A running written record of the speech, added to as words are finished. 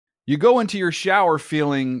You go into your shower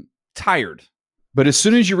feeling tired, but as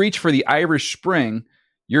soon as you reach for the Irish Spring,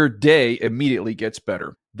 your day immediately gets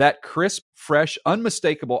better. That crisp, fresh,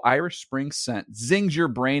 unmistakable Irish Spring scent zings your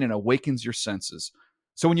brain and awakens your senses.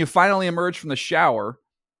 So when you finally emerge from the shower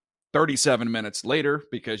 37 minutes later,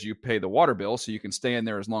 because you pay the water bill so you can stay in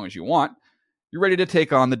there as long as you want, you're ready to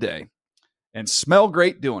take on the day and smell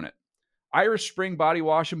great doing it. Irish Spring Body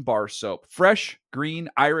Wash and Bar Soap. Fresh, green,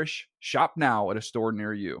 Irish. Shop now at a store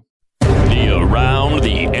near you. The Around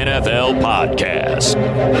the NFL podcast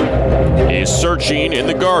is searching in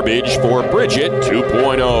the garbage for Bridget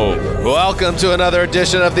 2.0. Welcome to another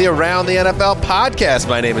edition of the Around the NFL podcast.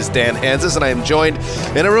 My name is Dan Hansis, and I am joined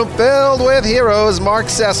in a room filled with heroes, Mark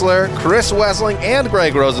Sessler, Chris Wesseling, and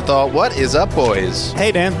Greg Rosenthal. What is up, boys?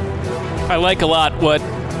 Hey, Dan. I like a lot what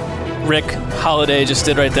Rick Holiday just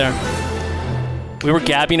did right there. We were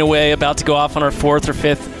gabbing away, about to go off on our fourth or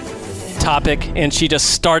fifth topic, and she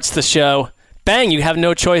just starts the show. Bang! You have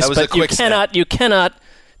no choice, but you cannot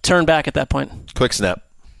turn back at that point. Quick snap.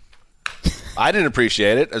 I didn't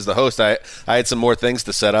appreciate it as the host. I had some more things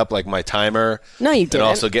to set up, like my timer. No, you didn't. And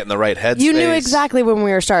also get in the right headspace. You knew exactly when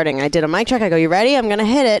we were starting. I did a mic check. I go, "You ready? I'm going to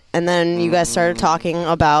hit it." And then you guys started talking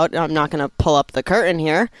about. I'm not going to pull up the curtain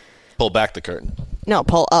here. Pull back the curtain. No,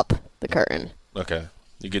 pull up the curtain. Okay,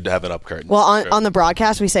 you good to have an up curtain. Well, on the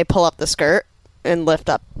broadcast, we say pull up the skirt and lift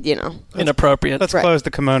up. Inappropriate. Let's close the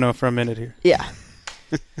kimono for a minute here. Yeah.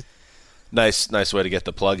 Nice way to get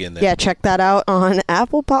the plug in there. Yeah, check that out on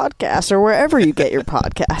Apple Podcasts or wherever you get your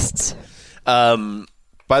podcasts.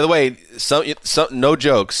 By the way, no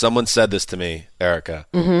joke. Someone said this to me, Erica.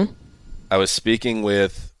 Mm-hmm. I was speaking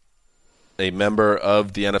with a member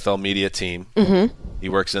of the NFL media team. Mm-hmm. He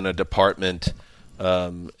works in a department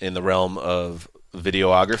in the realm of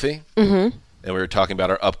videography. Mm-hmm. And we were talking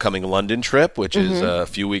about our upcoming London trip, which is a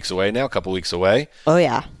few weeks away now, a couple weeks away. Oh,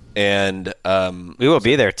 yeah. And we will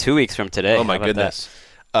be there 2 weeks from today. Oh, my goodness.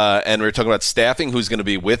 And we were talking about staffing, who's going to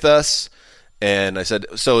be with us. And I said,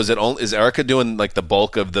 so is Erica doing like the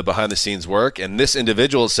bulk of the behind-the-scenes work? And this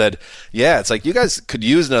individual said, yeah, it's like you guys could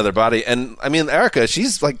use another body. And, I mean, Erica,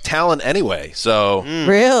 she's like talent anyway. So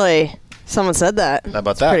Really? Someone said that. How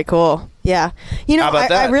about that? Pretty cool. Yeah. You know,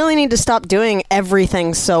 I really need to stop doing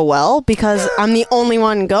everything so well because I'm the only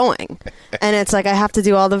one going. And it's like I have to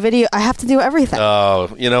do all the video. I have to do everything.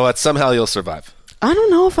 Oh, you know what? Somehow you'll survive. I don't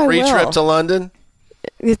know if I will. Free trip to London?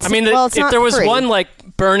 If there was free. one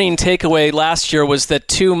like burning takeaway last year was that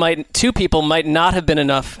two people might not have been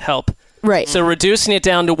enough help. Right. So reducing it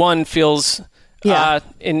down to one feels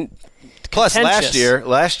Plus, contentious.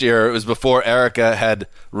 last year it was before Erica had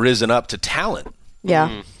risen up to talent.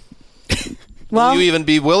 Yeah. Well, will you even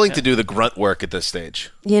be willing to do the grunt work at this stage?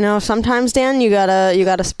 You know, sometimes, Dan, you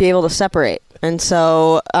gotta be able to separate. And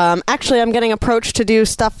so, actually, I'm getting approached to do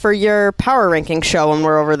stuff for your power ranking show when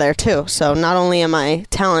we're over there too. So not only am I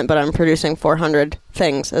talent, but I'm producing 400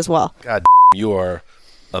 things as well. God, you are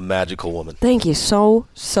a magical woman. Thank you so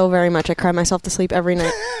very much. I cry myself to sleep every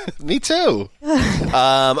night. Me too.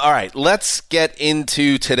 All right, let's get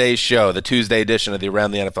into today's show, the Tuesday edition of the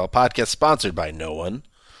Around the NFL podcast, sponsored by no one,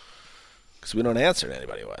 because we don't answer to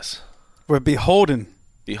anybody, Wes. We're beholden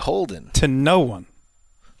to no one.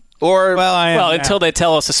 Or until they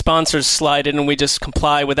tell us the sponsors slide in and we just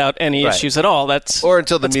comply without any issues at all. Or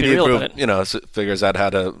until the media group, figures out how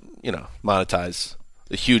to, monetize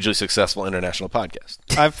a hugely successful international podcast.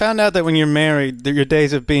 I've found out that when you're married, that your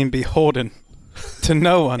days of being beholden to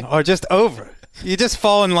no one are just over. You just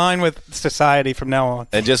fall in line with society from now on.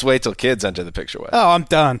 And just wait till kids enter the picture, Wes. Oh, I'm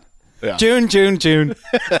done. Yeah. June. June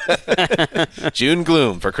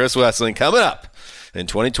gloom for Chris Wesseling coming up in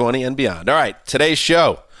 2020 and beyond. All right, today's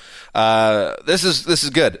show. This is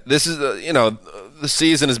good. This is the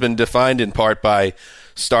season has been defined in part by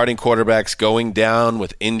starting quarterbacks going down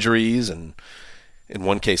with injuries and, in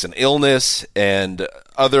one case, an illness, and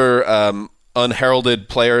other unheralded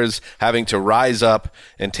players having to rise up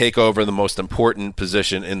and take over the most important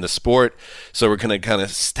position in the sport. So we're going to kind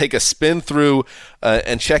of take a spin through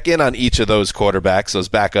and check in on each of those quarterbacks, those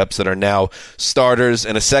backups that are now starters,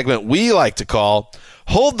 in a segment we like to call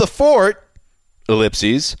Hold the Fort,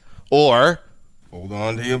 ellipses, or Hold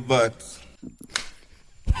on to your butts.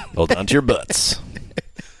 Hold on to your butts.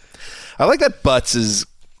 I like that butts is...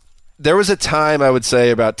 There was a time, I would say,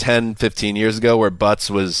 about 10, 15 years ago where butts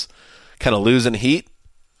was kind of losing heat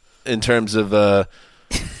in terms of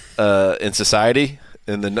in society,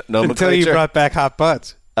 in the nomenclature. Until you brought back hot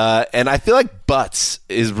butts. And I feel like butts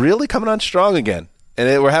is really coming on strong again.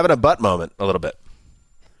 And we're having a butt moment a little bit.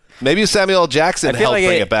 Maybe Samuel L. Jackson helped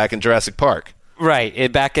bring it back in Jurassic Park.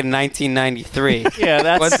 Right, back in 1993. Yeah,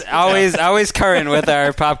 that's always current with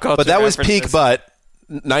our pop culture. But that was references. peak butt.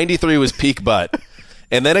 93 was peak butt.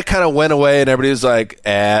 And then it kind of went away, and everybody was like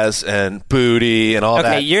ass and booty and all that.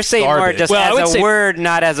 Okay, you're saying garbage. more just as a word,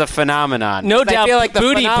 not as a phenomenon. No 'Cause doubt, I feel like the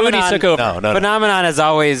booty took over. No. Phenomenon has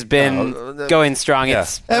always been going strong. Yeah.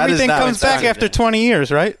 It's That is Everything not comes back insensitive. after 20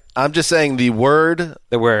 years, right? I'm just saying the word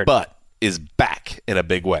butt is back in a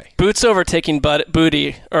big way. Boots overtaking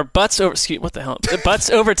booty, or butts over. Excuse, what the hell? Butts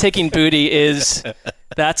overtaking booty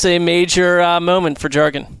that's a major moment for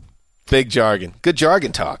jargon. Big jargon. Good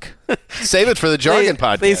jargon talk. Save it for the jargon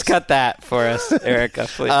podcast. Please cut that for us, Erica.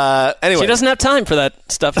 Please. Anyway, She doesn't have time for that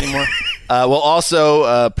stuff anymore. we'll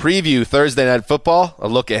also preview Thursday Night Football, a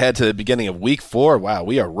look ahead to the beginning of Week 4. Wow,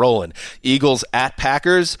 we are rolling. Eagles at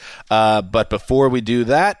Packers. But before we do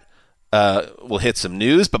that, we'll hit some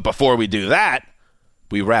news. But before we do that,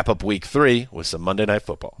 we wrap up Week 3 with some Monday Night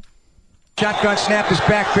Football. Shotgun snap is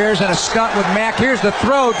back, Bears, and a stunt with Mack. Here's the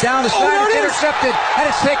throw down the side. It's intercepted, and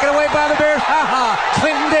it's taken away by the Bears.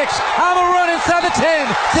 Clinton Dix on the run inside the 10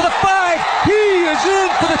 to the 5. He is in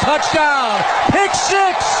for the touchdown. Pick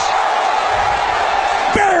 6.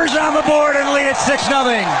 Bears on the board and lead at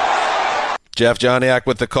 6-0. Jeff Joniak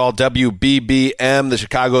with the call. WBBM. The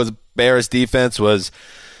Chicago Bears defense was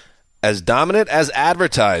as dominant as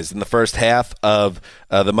advertised in the first half of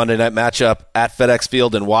the Monday night matchup at FedEx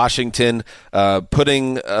Field in Washington,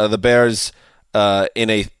 giving the Bears a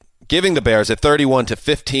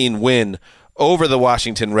 31-15 win over the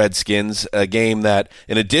Washington Redskins, a game that,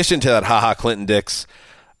 in addition to that Clinton Dix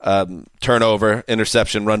turnover,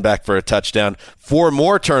 interception, run back for a touchdown, 4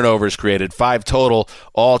 more turnovers created, 5 total,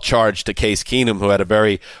 all charged to Case Keenum, who had a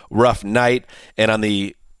very rough night. And on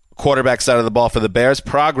the quarterback side of the ball for the Bears,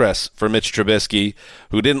 progress for Mitch Trubisky,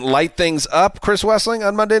 who didn't light things up, Chris Wessling,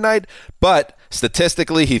 on Monday night, but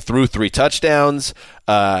statistically he threw 3 touchdowns.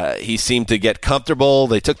 He seemed to get comfortable.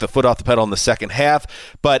 They took the foot off the pedal in the second half,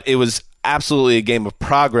 but it was absolutely a game of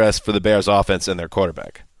progress for the Bears offense and their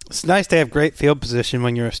quarterback. It's nice to have great field position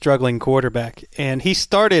when you're a struggling quarterback. And he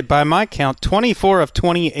started, by my count, 24 of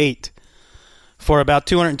 28 for about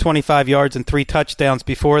 225 yards and 3 touchdowns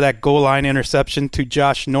before that goal line interception to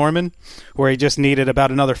Josh Norman, where he just needed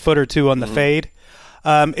about another foot or 2 on the fade.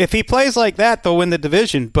 If he plays like that, they'll win the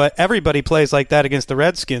division, but everybody plays like that against the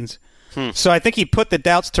Redskins. So I think he put the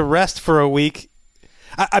doubts to rest for a week.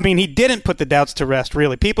 I mean, he didn't put the doubts to rest,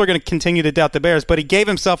 really. People are going to continue to doubt the Bears, but he gave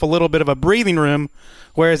himself a little bit of a breathing room,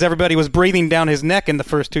 whereas everybody was breathing down his neck in the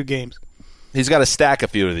first 2 games. He's got to stack a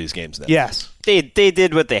few of these games now. Yes. They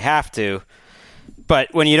did what they have to.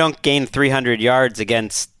 But when you don't gain 300 yards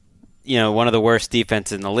against, one of the worst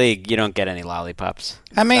defenses in the league, you don't get any lollipops.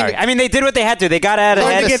 I mean, they did what they had to. They got out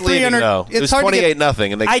ahead. Get 300. It was hard to get-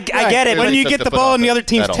 28-0, and I get it. When you get the ball in the other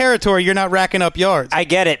team's territory, you're not racking up yards. I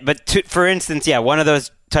get it. But for instance, one of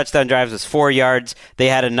those touchdown drives was 4 yards. They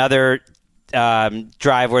had another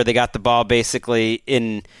drive where they got the ball basically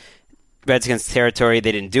in Redskins territory.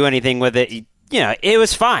 They didn't do anything with it. It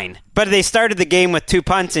was fine. But they started the game with 2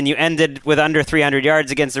 punts, and you ended with under 300 yards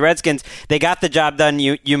against the Redskins. They got the job done.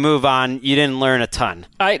 You move on. You didn't learn a ton.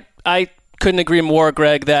 I couldn't agree more,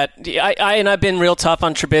 Greg, that I've been real tough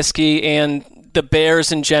on Trubisky and the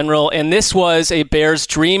Bears in general, and this was a Bears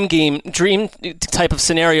dream type of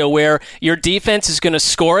scenario where your defense is going to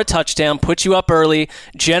score a touchdown, put you up early,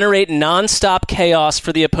 generate nonstop chaos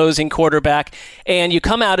for the opposing quarterback, and you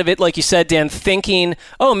come out of it, like you said, Dan, thinking,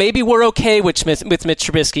 oh, maybe we're okay with Mitch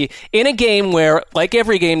Trubisky, in a game where, like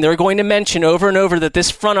every game, they're going to mention over and over that this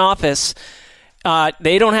front office,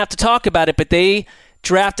 they don't have to talk about it, but they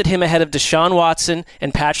drafted him ahead of Deshaun Watson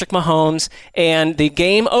and Patrick Mahomes, and the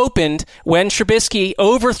game opened when Trubisky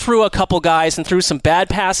overthrew a couple guys and threw some bad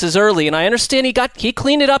passes early, and I understand he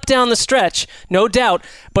cleaned it up down the stretch, no doubt,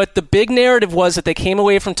 but the big narrative was that they came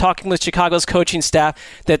away from talking with Chicago's coaching staff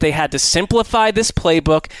that they had to simplify this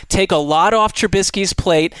playbook, take a lot off Trubisky's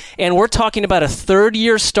plate, and we're talking about a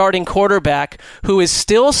third-year starting quarterback who is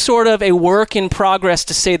still sort of a work in progress,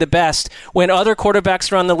 to say the best, when other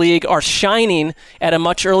quarterbacks around the league are shining at a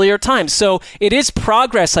much earlier time. So it is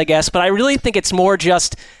progress, I guess, but I really think it's more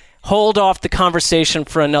just hold off the conversation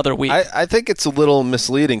for another week. I think it's a little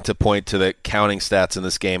misleading to point to the counting stats in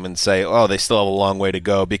this game and say, oh, they still have a long way to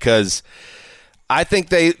go, because I think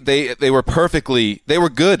they were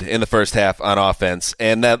good in the first half on offense,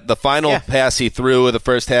 and that the final pass he threw in the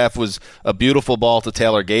first half was a beautiful ball to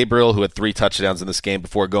Taylor Gabriel, who had 3 touchdowns in this game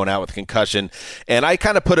before going out with a concussion. And I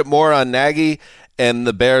kind of put it more on Nagy and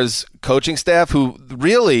the Bears coaching staff, who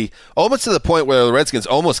really almost to the point where the Redskins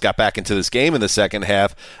almost got back into this game in the second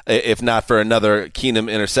half, if not for another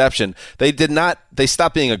Keenum interception. They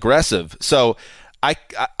stopped being aggressive. So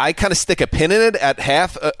I kind of stick a pin in it at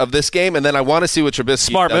half of this game, and then I want to see what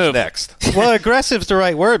Trubisky does next. Well, aggressive's the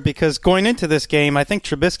right word, because going into this game, I think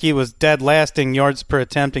Trubisky was dead last in yards per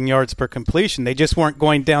attempt and yards per completion. They just weren't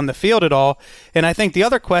going down the field at all. And I think the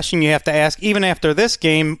other question you have to ask, even after this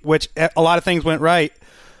game, which a lot of things went right,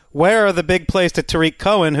 where are the big plays to Tariq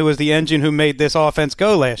Cohen, who was the engine who made this offense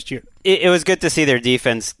go last year? It was good to see their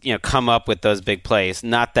defense, come up with those big plays.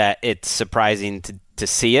 Not that it's surprising to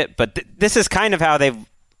see it, but this is kind of how they've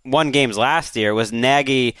won games last year, was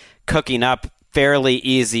Nagy cooking up fairly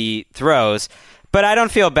easy throws. But I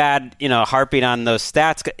don't feel bad, harping on those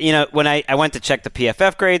stats. When I went to check the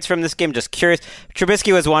PFF grades from this game, just curious,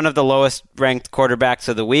 Trubisky was one of the lowest ranked quarterbacks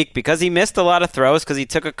of the week because he missed a lot of throws, because he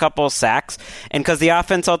took a couple sacks, and because the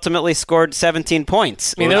offense ultimately scored 17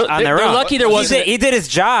 points on their own. They're lucky there wasn't. He did his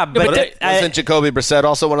job, but wasn't Jacoby Brissett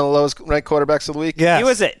also one of the lowest ranked quarterbacks of the week? Yeah, he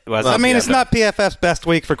was it. It's not PFF's best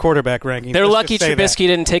week for quarterback ranking. They're lucky Trubisky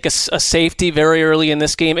didn't take a safety very early in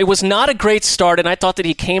this game. It was not a great start, and I thought that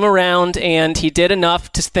he came around and he did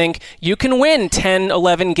enough to think you can win 10,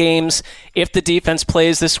 11 games if the defense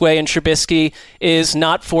plays this way and Trubisky is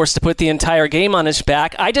not forced to put the entire game on his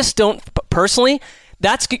back. I just don't, personally,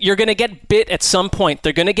 you're going to get bit at some point.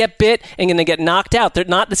 They're going to get bit and going to get knocked out.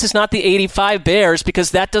 This is not the 85 Bears, because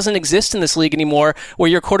that doesn't exist in this league anymore, where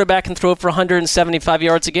your quarterback can throw for 175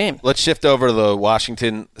 yards a game. Let's shift over to the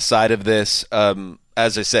Washington side of this.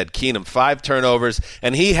 As I said, Keenum, 5 turnovers,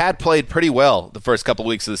 and he had played pretty well the first couple of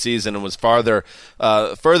weeks of the season and was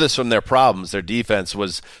furthest from their problems. Their defense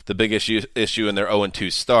was the big issue in their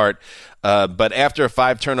 0-2 start. But after a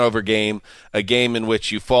 5-turnover game, a game in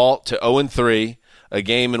which you fall to 0-3, a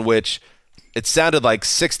game in which it sounded like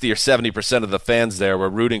 60 or 70% of the fans there were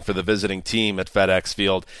rooting for the visiting team at FedEx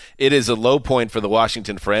Field. It is a low point for the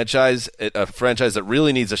Washington franchise, a franchise that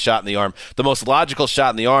really needs a shot in the arm. The most logical shot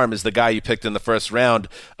in the arm is the guy you picked in the first round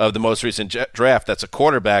of the most recent draft. That's a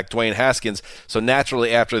quarterback, Dwayne Haskins. So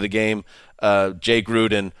naturally after the game, Jay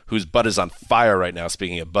Gruden, whose butt is on fire right now,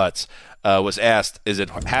 speaking of butts, was asked, is it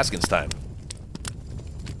Haskins time?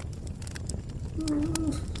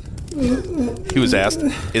 He was asked,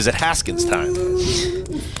 is it Haskins time?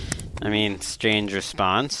 I mean, strange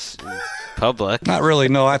response. Public. Not really,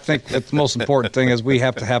 no. I think that the most important thing is we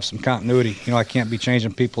have to have some continuity. I can't be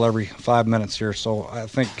changing people every 5 minutes here. So I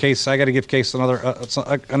think I got to give Case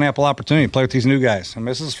an ample opportunity to play with these new guys. I mean,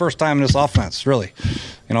 this is his first time in this offense, really.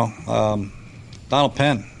 Donald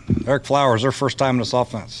Penn, Eric Flowers, their first time in this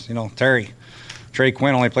offense. Trey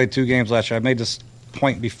Quinn only played 2 games last year. I made this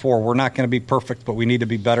point before. We're not going to be perfect, but we need to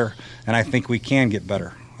be better, and I think we can get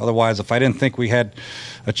better. Otherwise, if I didn't think we had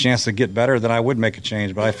a chance to get better, then I would make a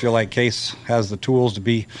change. But I feel like Case has the tools to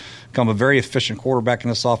become a very efficient quarterback in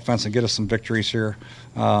this offense and get us some victories here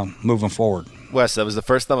moving forward. Wes, that was the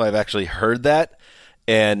first time I've actually heard that,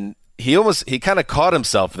 and he kind of caught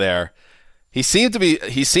himself there. He seemed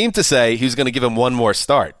to say he was going to give him one more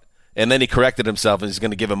start. And then he corrected himself and he's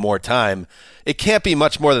going to give him more time. It can't be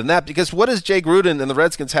much more than that, because what does Jay Gruden and the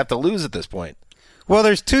Redskins have to lose at this point? Well,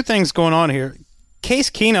 there's 2 things going on here. Case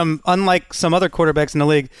Keenum, unlike some other quarterbacks in the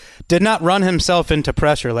league, did not run himself into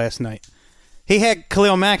pressure last night. He had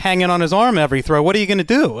Khalil Mack hanging on his arm every throw. What are you going to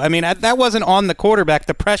do? I mean, that wasn't on the quarterback,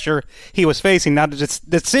 the pressure he was facing. Now, the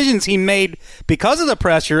decisions he made because of the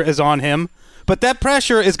pressure is on him, but that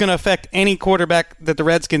pressure is going to affect any quarterback that the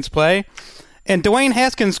Redskins play. And Dwayne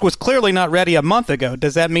Haskins was clearly not ready a month ago.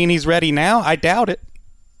 Does that mean he's ready now? I doubt it.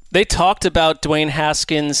 They talked about Dwayne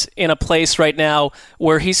Haskins in a place right now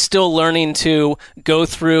where he's still learning to go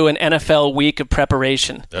through an NFL week of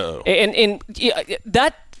preparation. Uh-oh. And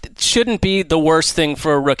that shouldn't be the worst thing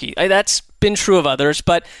for a rookie. That's been true of others,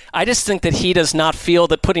 but I just think that he does not feel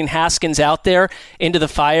that putting Haskins out there into the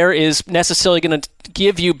fire is necessarily going to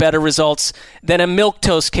give you better results than a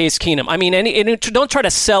milquetoast Case Keenum. I mean, don't try to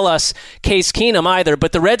sell us Case Keenum either,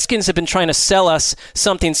 but the Redskins have been trying to sell us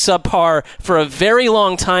something subpar for a very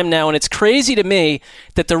long time now, and it's crazy to me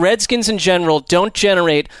that the Redskins in general don't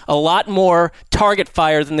generate a lot more target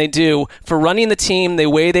fire than they do for running the team the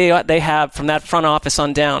way they have from that front office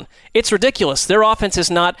on down. It's ridiculous. Their offense is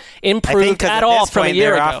not improved at all from a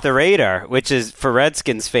year ago. They're off the radar, which is for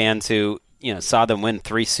Redskins fans who saw them win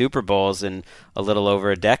 3 Super Bowls in a little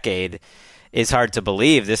over a decade. Is hard to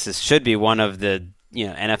believe. This should be one of the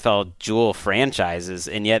NFL jewel franchises,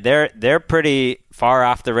 and yet they're pretty far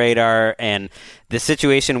off the radar. And the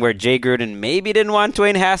situation where Jay Gruden maybe didn't want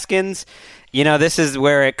Dwayne Haskins This is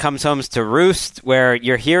where it comes home to roost, where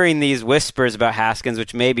you're hearing these whispers about Haskins,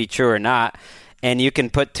 which may be true or not, and you can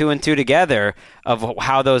put two and two together of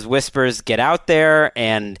how those whispers get out there,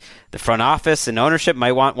 and the front office and ownership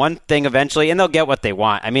might want one thing eventually, and they'll get what they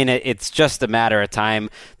want. I mean, it's just a matter of time.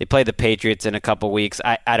 They play the Patriots in a couple weeks.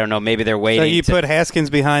 I don't know. Maybe they're waiting. So you put Haskins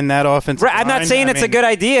behind that offensive line? I'm not saying it's a good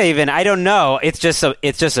idea even. I don't know. It's just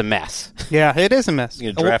a mess. Yeah, it is a mess.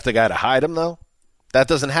 You draft a guy to hide him, though? That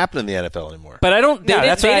doesn't happen in the NFL anymore. But I don't.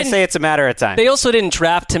 That's why I say it's a matter of time. They also didn't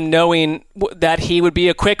draft him knowing that he would be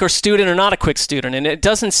a quick student or not a quick student, and it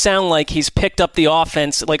doesn't sound like he's picked up the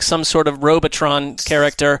offense like some sort of Robotron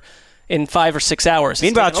character in 5 or 6 hours.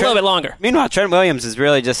 Meanwhile, a little bit longer. Meanwhile, Trent Williams is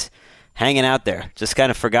really just hanging out there. Just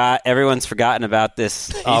kind of everyone's forgotten about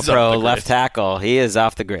this all-pro left tackle. He is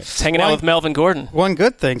off the grid. He's hanging out with Melvin Gordon. One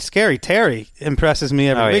good thing, Scary Terry impresses me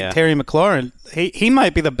every week. Yeah. Terry McLaurin. He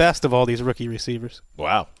might be the best of all these rookie receivers.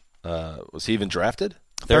 Wow. Was he even drafted?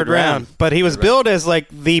 Third round. But he was billed as like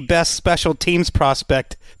the best special teams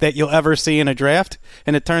prospect that you'll ever see in a draft,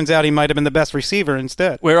 and it turns out he might have been the best receiver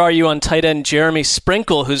instead. Where are you on tight end Jeremy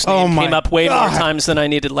Sprinkle, whose name came up way more times than I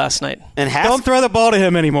needed last night? And don't throw the ball to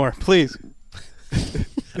him anymore, please.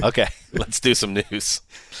 Okay, let's do some news.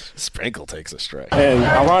 Sprinkle takes a strike. And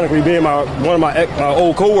ironically, being one of my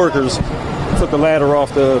old coworkers took the ladder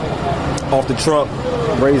off the truck,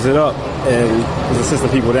 raised it up, and was assisting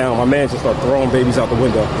people down. My man just started throwing babies out the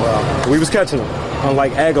window. Wow. We was catching them,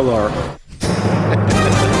 unlike Aguilar.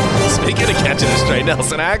 Speaking of catching a straight,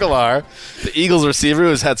 Nelson Aguilar, the Eagles receiver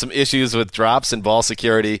who's had some issues with drops and ball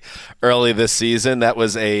security early this season. That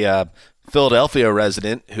was a Philadelphia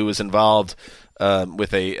resident who was involved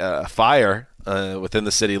with a fire within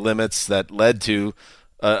the city limits that led to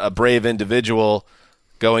a brave individual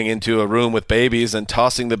going into a room with babies and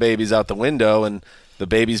tossing the babies out the window and the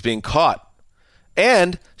babies being caught.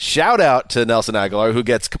 And shout out to Nelson Aguilar, who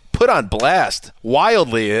gets put on blast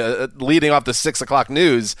wildly leading off the 6 o'clock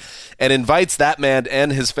news and invites that man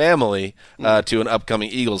and his family to an upcoming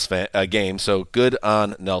Eagles game. So good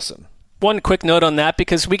on Nelson. One quick note on that,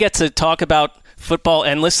 because we get to talk about football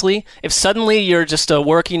endlessly. If suddenly you're just a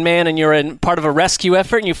working man and you're in part of a rescue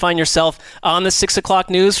effort and you find yourself on the 6 o'clock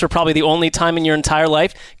news for probably the only time in your entire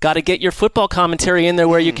life, got to get your football commentary in there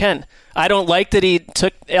where you can. I don't like that he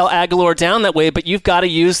took El Aguilar down that way, but you've got to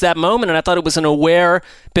use that moment, and I thought it was an aware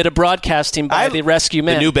bit of broadcasting by the rescue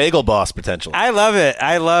man. The new bagel boss, potentially. I love it.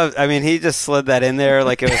 I mean, he just slid that in there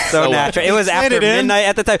like it was so natural. It was after midnight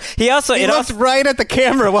at the time. He looked right at the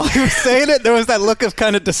camera while he was saying it. There was that look of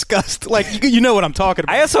kind of disgust. Like, you know what I'm talking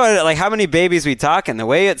about. I also wanted, like, how many babies we talking? The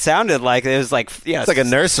way it sounded like it was like, it's like a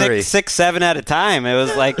nursery. 6, 7 at a time. It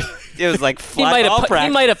was like he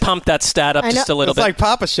might have pumped that stat up just a little bit. It's like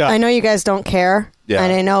Papa Shot. I know you guys don't care. Yeah.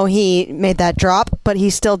 And I know he made that drop, but he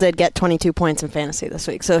still did get 22 points in fantasy this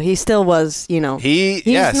week. So he still was, he's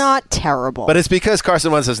not terrible. But it's because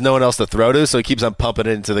Carson Wentz has no one else to throw to, so he keeps on pumping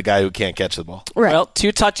it into the guy who can't catch the ball. Right. Well,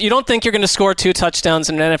 you don't think you're going to score 2 touchdowns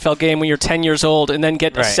in an NFL game when you're 10 years old and then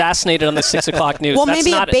get assassinated on the 6 o'clock news. Well,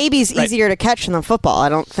 maybe a baby's easier to catch than football. I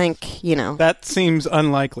don't think, That seems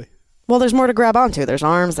unlikely. Well, there's more to grab onto. There's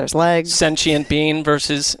arms, there's legs. Sentient being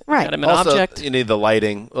versus an also, object. You need the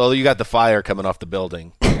lighting. Well, you got the fire coming off the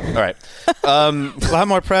building. All right. A lot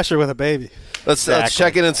more pressure with a baby. Let's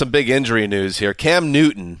check in on some big injury news here. Cam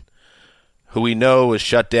Newton, who we know was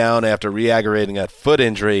shut down after re-aggravating that foot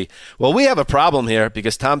injury. Well, we have a problem here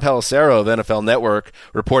because Tom Pelissero of NFL Network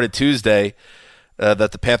reported Tuesday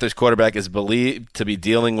that the Panthers quarterback is believed to be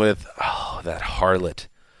dealing with, that harlot,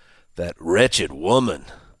 that wretched woman,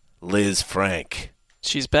 Liz Frank.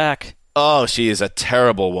 She's back. Oh, she is a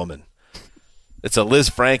terrible woman. It's a Liz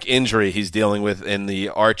Frank injury he's dealing with in the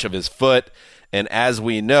arch of his foot. And as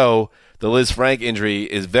we know, the Liz Frank injury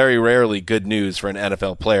is very rarely good news for an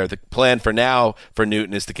NFL player. The plan for now for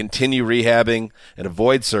Newton is to continue rehabbing and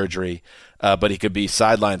avoid surgery, but he could be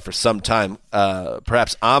sidelined for some time.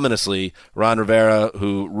 Perhaps ominously, Ron Rivera,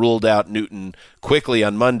 who ruled out Newton quickly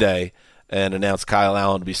on Monday and announced Kyle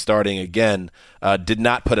Allen to be starting again, did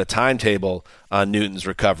not put a timetable on Newton's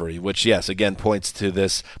recovery, which, yes, again, points to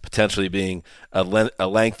this potentially being a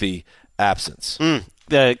lengthy absence.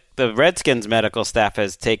 The Redskins medical staff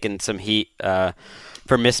has taken some heat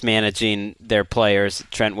for mismanaging their players,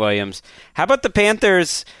 Trent Williams. How about the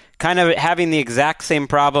Panthers kind of having the exact same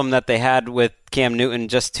problem that they had with Cam Newton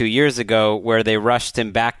just 2 years ago, where they rushed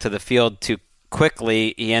him back to the field too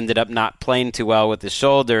quickly? He ended up not playing too well with his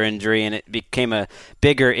shoulder injury, and it became a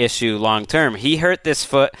bigger issue long term. He hurt this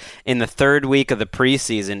foot in the 3rd week of the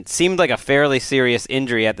preseason. Seemed like a fairly serious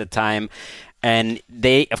injury at the time. And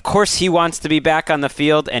of course, he wants to be back on the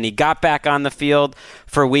field, and he got back on the field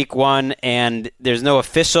for week 1, and there's no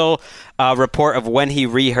official report of when he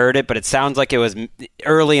reheard it, but it sounds like it was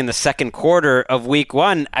early in the second quarter of week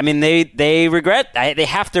 1. I mean, they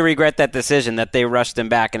have to regret that decision that they rushed him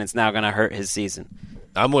back, and it's now going to hurt his season.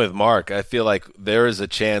 I'm with Mark. I feel like there is a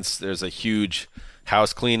chance there's a huge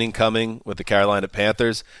house cleaning coming with the Carolina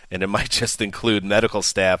Panthers, and it might just include medical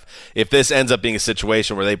staff. If this ends up being a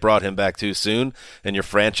situation where they brought him back too soon and your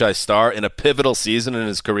franchise star in a pivotal season in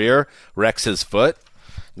his career wrecks his foot,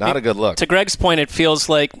 not a good look. To Greg's point, it feels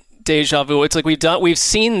like deja vu. It's like we've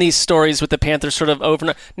seen these stories with the Panthers sort of over and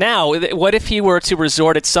over. Now, what if he were to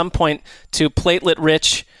resort at some point to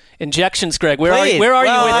platelet-rich injections, Greg? Where are you with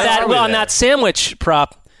that on that sandwich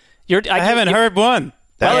prop? I haven't heard one.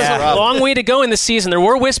 There's a long way to go in the season. There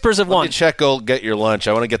were whispers of one. Check, go get your lunch.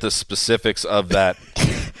 I want to get the specifics of that.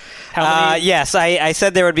 Yes, I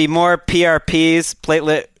said there would be more PRPs,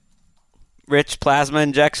 platelet-rich plasma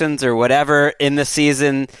injections or whatever in the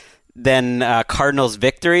season than Cardinals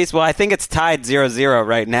victories. Well, I think it's tied 0-0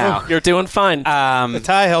 right now. Oh, you're doing fine. The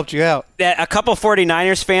tie helped you out. A couple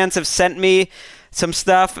 49ers fans have sent me some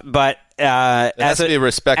stuff, but as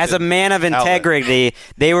a man of integrity,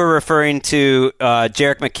 they were referring to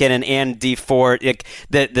Jerick McKinnon and Dee Ford.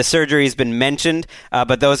 The surgery has been mentioned,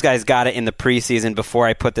 but those guys got it in the preseason before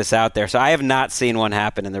I put this out there. So I have not seen one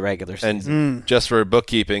happen in the regular season. And just for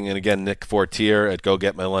bookkeeping, and again, Nick Fortier at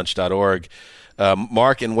gogetmylunch.org,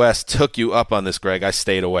 Mark and Wes took you up on this, Greg. I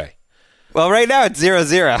stayed away. Well, right now it's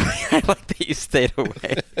 0-0. I like that you stayed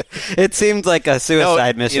away. It seemed like a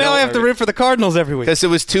suicide mission. Now I have to root for the Cardinals every week. Because it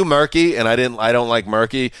was too murky, and I don't like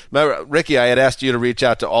murky. Remember, Ricky, I had asked you to reach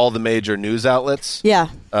out to all the major news outlets. Yeah,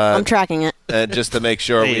 I'm tracking it. Just to make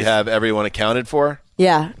sure we have everyone accounted for.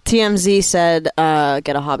 Yeah, TMZ said,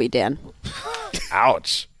 get a hobby, Dan.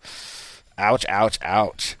 Ouch. Ouch, ouch,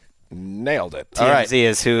 ouch. Nailed it. TMZ all right.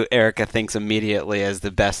 is who Erica thinks immediately as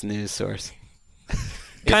the best news source.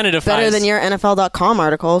 Kind of defies. Better than your NFL.com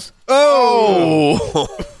articles. Oh!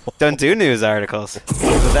 Don't do news articles. What's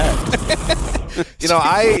with that?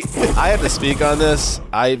 I have to speak on this.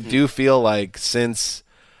 I do feel like since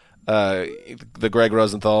the Greg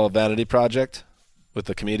Rosenthal Vanity Project with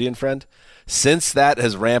the comedian friend, since that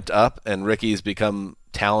has ramped up and Ricky's become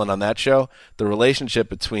talent on that show, the relationship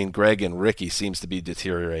between Greg and Ricky seems to be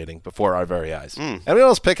deteriorating before our very eyes. Anyone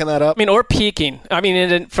else picking that up? I mean, or peaking. I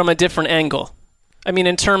mean, from a different angle. I mean,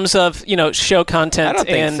 in terms of, show content I don't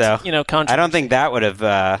think so. I don't think that would have.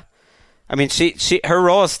 I mean, her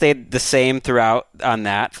role has stayed the same throughout on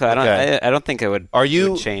that, so I don't think it would. Are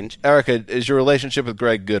you would change? Erica, is your relationship with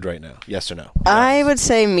Greg good right now? Yes or no? I would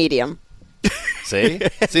say medium. See,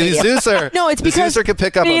 these dudes are. No, it's because can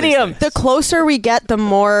pick up medium. On these the closer we get, the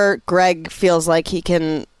more Greg feels like he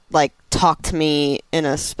can talk to me in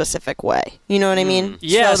a specific way. You know what I mean?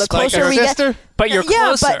 Yes, so the closer we get, but you're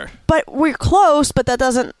closer. But we're close. But that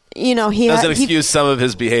doesn't. He doesn't excuse some of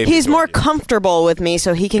his behavior. He's more comfortable with me,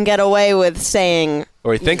 so he can get away with saying.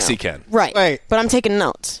 Or he thinks he can. Right. But I'm taking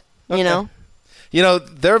notes. Okay.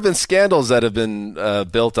 There have been scandals that have been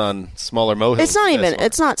built on smaller mohawks. It's not even.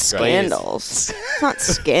 It's not scandals. It's not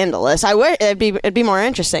scandalous. I wish it'd be more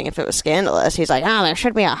interesting if it was scandalous. He's like, there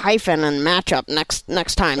should be a hyphen and matchup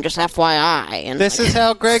next time. Just FYI. And this is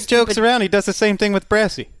how Greg jokes around. He does the same thing with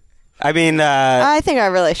Brassy. I mean, I think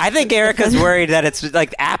our relationship. I think Erica's worried that it's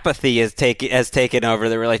like apathy has taken over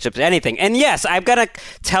the relationship to anything. And yes, I've got to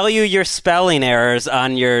tell you your spelling errors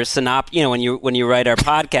on your when you write our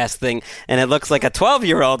podcast thing, and it looks like a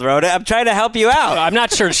 12-year-old wrote it. I'm trying to help you out. I'm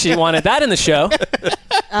not sure she wanted that in the show.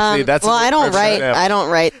 I don't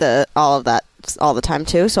write all of that all the time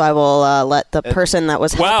too. So I will let the person that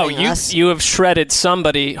was helping us. You have shredded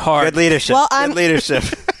somebody hard. Good leadership. Well, good leadership.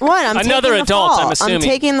 What? I'm another adult. I'm assuming. I'm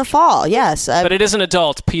taking the fall. Yes, but it is an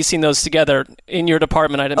adult piecing those together in your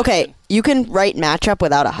department. I'd imagine. Okay, you can write matchup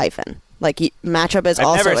without a hyphen. Matchup is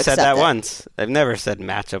also accepted. I've never said that once. I've never said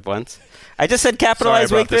matchup once. I just said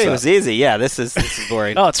capitalize week 3. It was easy. Yeah, this is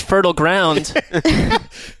boring. Oh, it's fertile ground.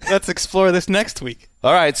 Let's explore this next week.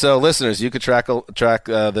 All right, so listeners, you could track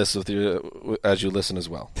this with you as you listen as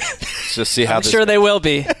well. Just see how. I'm sure they will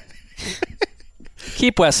be.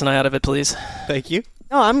 Keep Wes and I out of it, please. Thank you.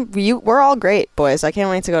 No, we're all great, boys. I can't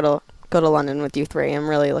wait to go to London with you 3. I'm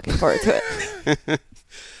really looking forward to it.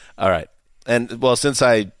 All right, and well, since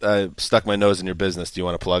I stuck my nose in your business, do you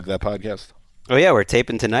want to plug that podcast? Oh yeah, we're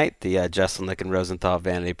taping tonight the Jesselnick and Rosenthal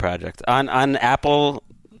Vanity Project on Apple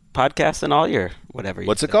Podcasts and all your whatever.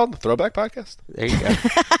 What's it called? The Throwback Podcast? There you go.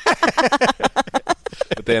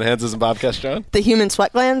 With Dan Henses and Bob Castron? The human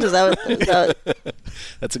sweat glands? Is that what?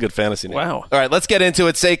 That's a good fantasy name. Wow. All right, let's get into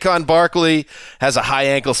it. Saquon Barkley has a high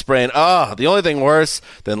ankle sprain. Oh, the only thing worse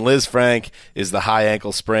than Liz Frank is the high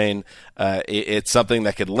ankle sprain. It's something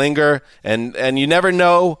that could linger, and you never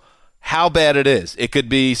know how bad it is. It could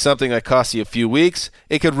be something that costs you a few weeks.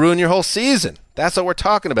 It could ruin your whole season. That's what we're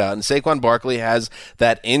talking about. And Saquon Barkley has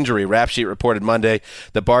that injury. Rap Sheet reported Monday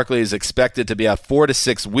that Barkley is expected to be out 4 to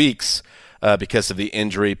 6 weeks because of the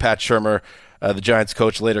injury. Pat Shurmur, the Giants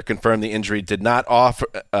coach, later confirmed the injury, but did not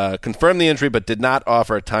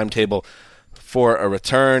offer a timetable for a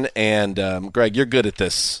return. And Greg, you're good at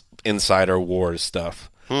this insider wars stuff.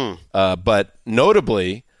 But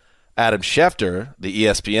notably, Adam Schefter, the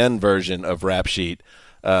ESPN version of Rap Sheet,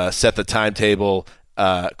 set the timetable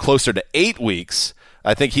closer to 8 weeks.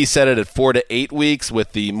 I think he set it at 4 to 8 weeks,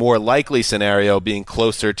 with the more likely scenario being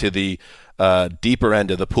closer to the deeper end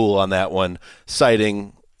of the pool on that one,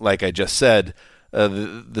 citing, like I just said,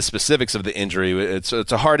 the specifics of the injury. It's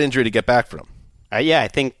a hard injury to get back from. I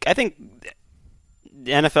think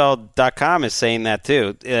NFL.com is saying that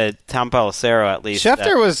too. Tom Pelissero, at least.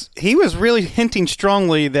 Schefter was really hinting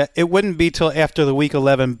strongly that it wouldn't be till after the Week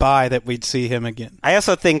 11 bye that we'd see him again. I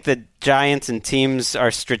also think that Giants and teams are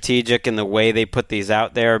strategic in the way they put these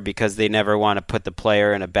out there because they never want to put the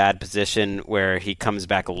player in a bad position where he comes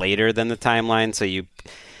back later than the timeline.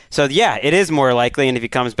 So yeah, it is more likely, and if he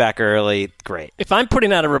comes back early, great. If I'm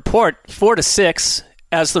putting out a report, 4 to 6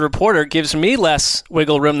 as the reporter gives me less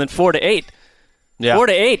wiggle room than 4 to 8. Yeah. 4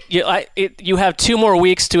 to 8, you have 2 more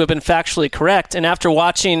weeks to have been factually correct. And after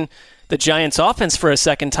watching the Giants' offense for a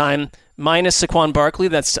second time, minus Saquon Barkley,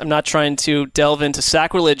 I'm not trying to delve into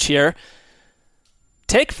sacrilege here.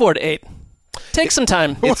 Take 4 to 8. Take some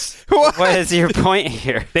time. What is your point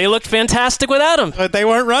here? They looked fantastic without him. But they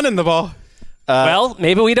weren't running the ball. Well,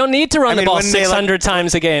 maybe we don't need to run the ball 600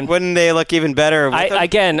 times a game. Wouldn't they look even better? I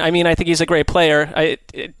think he's a great player.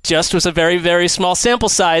 It just was a very, very small sample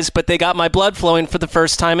size, but they got my blood flowing for the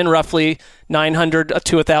first time in roughly 900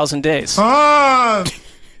 to 1,000 days. Flown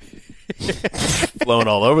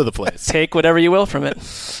all over the place. Take whatever you will from it.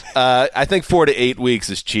 I think 4 to 8 weeks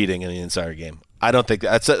is cheating in the insider game. I don't think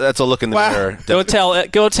that's a look in the mirror. Go tell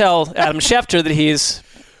Adam Schefter that he's.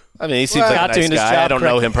 I mean, he seems like a nice guy. I don't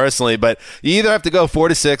know him personally, but you either have to go 4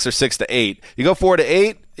 to 6 or 6 to 8. You go 4 to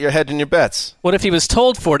 8, you're hedging your bets. What if he was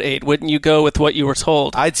told 4 to 8? Wouldn't you go with what you were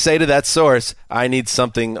told? I'd say to that source, I need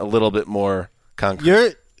something a little bit more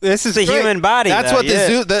concrete. This is a human body. That's what the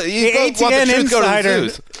ATN insider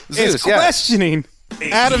is questioning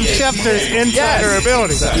Adam Schefter's insider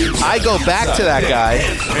ability. I go back to that guy.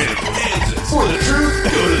 For the truth,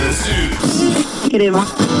 go to the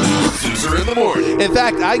Suzer in the morning. In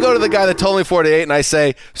fact, I go to the guy that told me 4 to 8, and I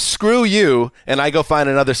say, "Screw you," and I go find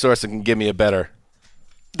another source that can give me a better.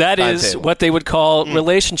 That is what they would call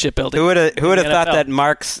relationship building. Who would have thought that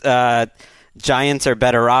Mark's Giants are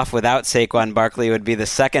better off without Saquon Barkley would be the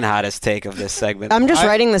second hottest take of this segment. I'm just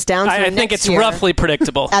writing this down. I think it's roughly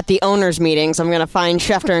predictable. At the owners' meetings, I'm going to find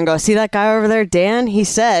Schefter and go, see that guy over there, Dan? He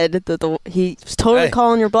said that he's totally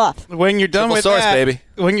calling your bluff. When you're done with source, that, baby.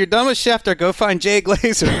 When you're done with Schefter, go find Jay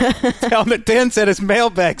Glazer. Tell him that Dan said his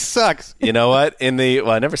mailbag sucks. You know what? I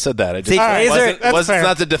never said that. I just it's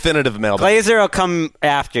not the definitive mailbag. Glazer will come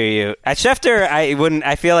after you. At Schefter,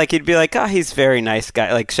 I feel like he'd be like, oh, he's a very nice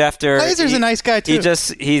guy. Like Schefter, Glazer's a nice guy too.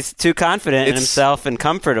 He's too confident in himself and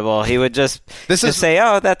comfortable. He would just say,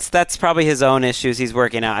 oh, that's probably his own issues. He's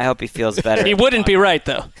working out. I hope he feels better. He wouldn't be right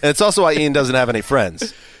though. And it's also why Ian doesn't have any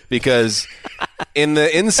friends, because in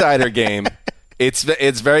the insider game, it's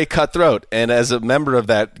very cutthroat. And as a member of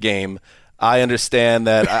that game, I understand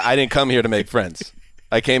that I didn't come here to make friends.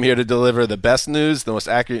 I came here to deliver the best news, the most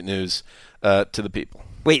accurate news to the people.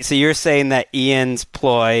 Wait, so you're saying that Ian's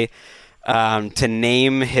ploy to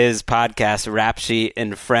name his podcast Rap Sheet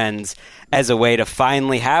and Friends as a way to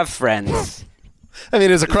finally have friends? I mean,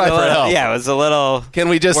 it was a cry for help. Yeah, it was a little... Can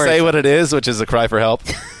we just say what it is, which is a cry for help?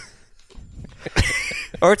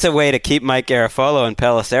 Or it's a way to keep Mike Garafolo and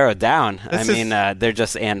Pelissero down. They're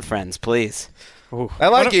just and friends, please. Ooh. I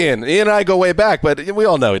like Ian. Ian and I go way back, but we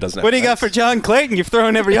all know he doesn't have What do you got for John Clayton? You've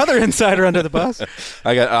thrown every other insider under the bus.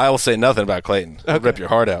 I will say nothing about Clayton. I'll rip your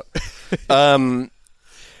heart out.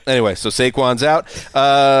 Anyway, so Saquon's out.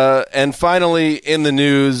 And finally, in the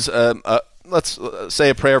news, let's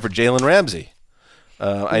say a prayer for Jalen Ramsey.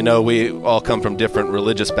 I know we all come from different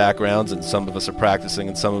religious backgrounds, and some of us are practicing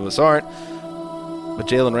and some of us aren't. But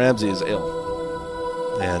Jalen Ramsey is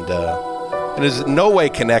ill. And it is in no way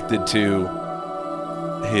connected to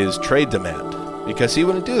his trade demand, because he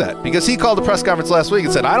wouldn't do that. Because he called a press conference last week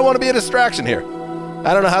and said, I don't want to be a distraction here.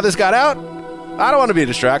 I don't know how this got out. I don't want to be a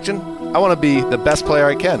distraction. I want to be the best player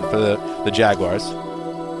I can for the Jaguars.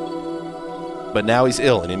 But now he's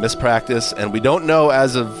ill, and he missed practice, and we don't know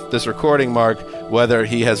as of this recording, Mark, whether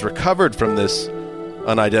he has recovered from this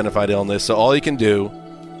unidentified illness. So all you can do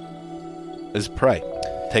is pray.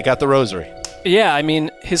 Take out the rosary. Yeah, I mean,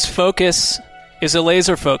 his focus is a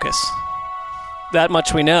laser focus. That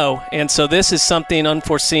much we know. And so this is something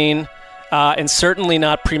unforeseen and certainly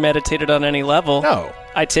not premeditated on any level. No.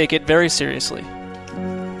 I take it very seriously.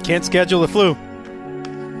 Can't schedule the flu.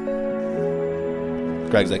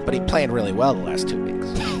 Greg's like, but he's playing really well the last 2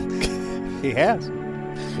 weeks. He has.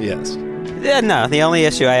 Yes. Yeah, no. The only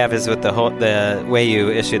issue I have is with the way you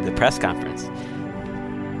issued the press conference,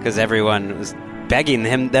 because everyone was begging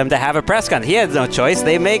them to have a press conference. He has no choice.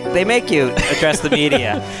 They make you address the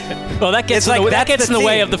media. Well, that gets in the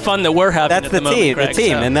way of the fun that we're having. That's at the moment, team, Greg, so.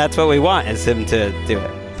 and that's what we want is him to do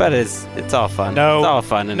it. But it's all fun. No, it's all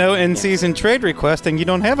fun. No in-season trade request, and you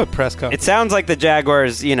don't have a press conference. It sounds like the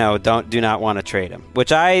Jaguars, do not want to trade him,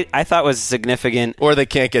 which I thought was significant. Or they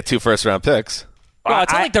can't get 2 first-round picks. Well,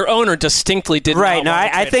 it's not like their owner distinctly did right. not No,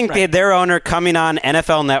 want to I trade think him. their owner coming on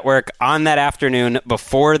NFL Network on that afternoon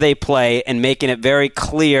before they play and making it very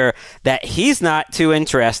clear that he's not too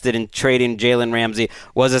interested in trading Jalen Ramsey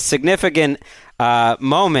was a significant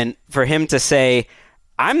moment for him to say,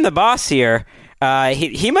 I'm the boss here.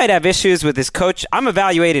 He might have issues with his coach. I'm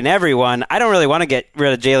evaluating everyone. I don't really want to get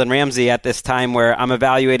rid of Jalen Ramsey at this time where I'm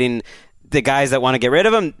evaluating the guys that want to get rid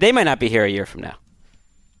of him. They might not be here a year from now.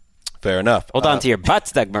 Fair enough. Hold on to your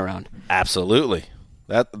butts, Doug Marrone. Absolutely.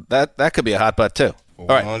 That could be a hot butt, too. Hold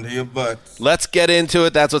All right. on to your butts. Let's get into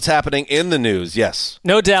it. That's what's happening in the news. Yes.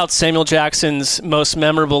 No doubt Samuel Jackson's most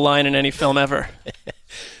memorable line in any film ever.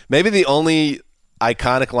 Maybe the only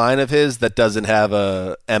iconic line of his that doesn't have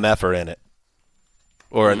a MFer in it.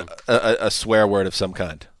 Or a swear word of some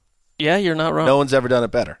kind. Yeah, you're not wrong. No one's ever done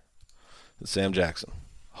it better than Sam Jackson,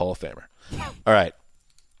 Hall of Famer. All right.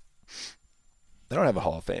 They don't have a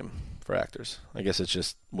Hall of Fame for actors. I guess it's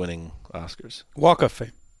just winning Oscars. Walk of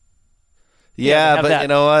Fame. Yeah, but that. you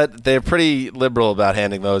know what? They're pretty liberal about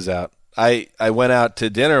handing those out. I went out to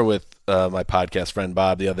dinner with my podcast friend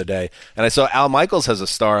Bob the other day, and I saw Al Michaels has a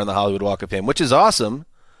star on the Hollywood Walk of Fame, which is awesome.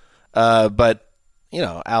 But,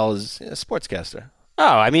 Al is a sportscaster.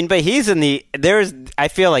 Oh, I mean, but he's I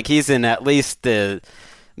feel like he's in at least the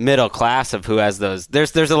middle class of who has those.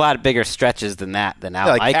 There's a lot of bigger stretches than Al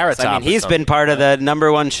Michaels. I mean, he's been part of the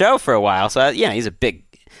number one show for a while, so he's a big.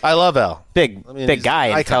 I love Al. Big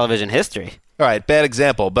guy in television history. All right, bad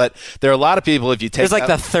example, but there are a lot of people. If you take, there's like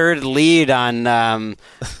the third lead on that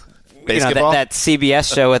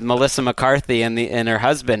CBS show with Melissa McCarthy and her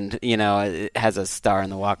husband. Has a star in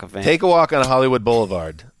the Walk of Fame. Take a walk on Hollywood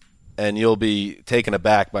Boulevard, and you'll be taken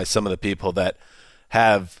aback by some of the people that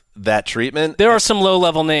have that treatment. There are some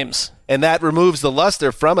low-level names. And that removes the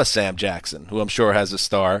luster from a Sam Jackson, who I'm sure has a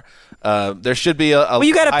star. There should be a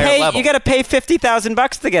you got to higher pay. level. You got to pay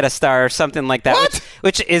 $50,000 to get a star or something like that. What?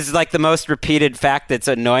 Which is like the most repeated fact that's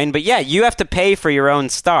annoying. But yeah, you have to pay for your own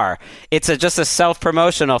star. It's just a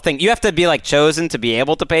self-promotional thing. You have to be chosen to be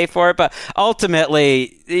able to pay for it. But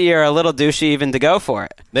ultimately, you're a little douchey even to go for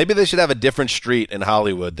it. Maybe they should have a different street in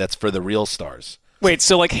Hollywood that's for the real stars. Wait,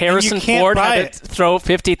 so Harrison Ford had to throw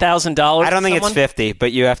 $50,000? I don't think it's 50,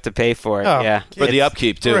 but you have to pay for it. Oh, yeah, for the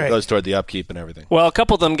upkeep too. Right. It goes toward the upkeep and everything. Well, a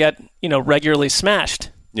couple of them get regularly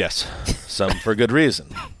smashed. Yes, some for good reason.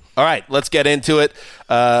 All right, let's get into it.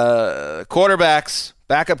 Quarterbacks,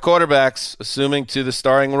 backup quarterbacks, assuming to the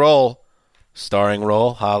starring role,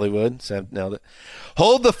 Hollywood. Sam nailed it.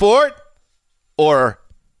 Hold the fort, or.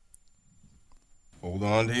 Hold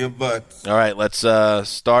on to your butts. All right, let's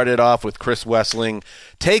start it off with Chris Wessling.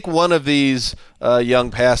 Take one of these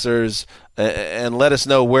young passers and let us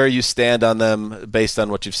know where you stand on them based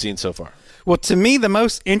on what you've seen so far. Well, to me, the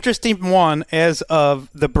most interesting one as of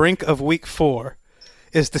the brink of Week 4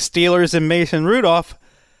 is the Steelers and Mason Rudolph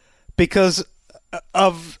because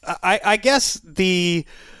of, I guess, the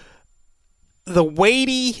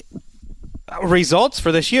weighty results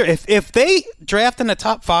for this year. If they draft in the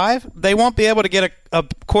top 5, they won't be able to get a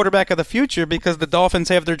quarterback of the future because the Dolphins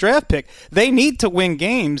have their draft pick. They need to win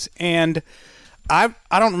games, and I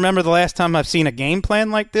don't remember the last time I've seen a game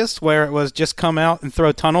plan like this where it was just come out and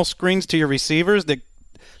throw tunnel screens to your receivers, the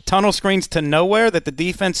tunnel screens to nowhere that the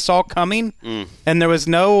defense saw coming, and there was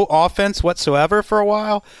no offense whatsoever for a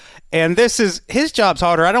while. And his job's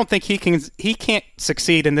harder. I don't think he can't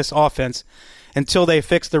succeed in this offense until they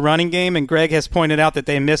fix the running game, and Greg has pointed out that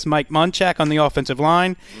they miss Mike Munchak on the offensive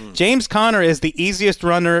line. James Conner is the easiest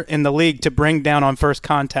runner in the league to bring down on first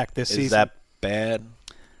contact this season. Is that bad?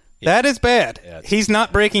 That is bad. Yeah, He's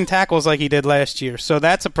not breaking tackles like he did last year, so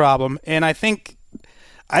that's a problem. And I think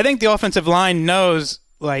the offensive line knows,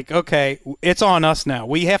 like, okay, it's on us now.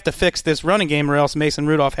 We have to fix this running game or else Mason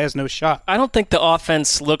Rudolph has no shot. I don't think the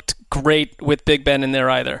offense looked great with Big Ben in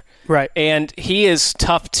there either. Right. And he is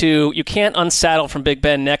tough to – you can't unsaddle from Big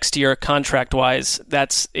Ben next year contract-wise.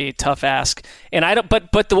 That's a tough ask. And I don't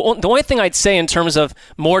 – but the only thing I'd say in terms of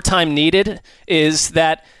more time needed is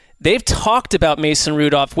that – they've talked about Mason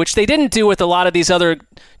Rudolph, which they didn't do with a lot of these other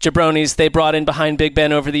jabronis they brought in behind Big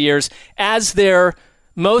Ben over the years, as their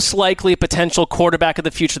most likely potential quarterback of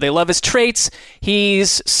the future. They love his traits.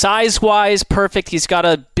 He's size-wise perfect. He's got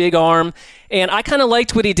a big arm. And I kind of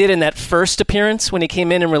liked what he did in that first appearance when he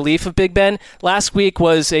came in relief of Big Ben. Last week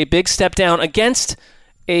was a big step down against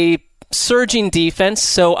a surging defense,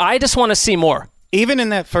 so I just want to see more. Even in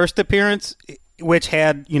that first appearance, which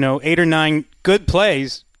had, 8 or 9 good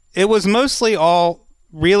plays, it was mostly all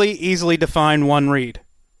really easily defined one read.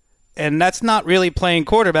 And that's not really playing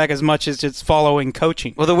quarterback as much as it's following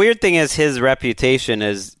coaching. Well, the weird thing is his reputation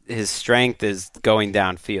is his strength is going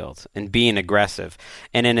downfield and being aggressive.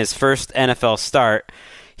 And in his first NFL start,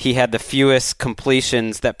 he had the fewest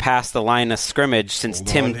completions that passed the line of scrimmage since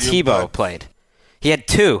Tim Tebow played. He had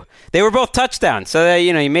 2. They were both touchdowns, so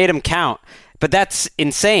he made them count. But that's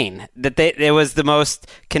insane that it was the most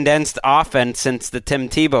condensed offense since the Tim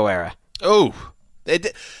Tebow era. Oh,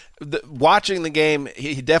 watching the game,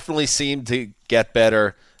 he definitely seemed to get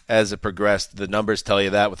better as it progressed. The numbers tell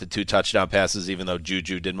you that with the 2 touchdown passes, even though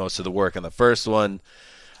Juju did most of the work in the first one.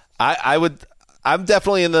 I'm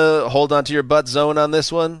definitely in the hold on to your butt zone on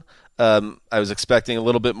this one. I was expecting a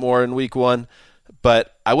little bit more in week 1.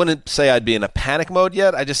 But I wouldn't say I'd be in a panic mode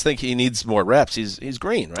yet. I just think he needs more reps. He's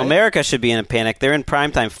green, right? America should be in a panic. They're in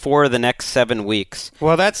primetime for the next 7 weeks.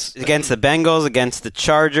 Well, that's against the Bengals, against the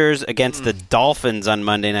Chargers, against the Dolphins on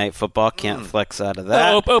Monday Night Football. Can't flex out of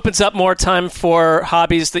that. Opens up more time for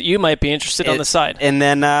hobbies that you might be interested on the side. And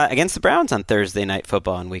then against the Browns on Thursday Night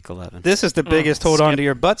Football in Week 11. This is the biggest hold on to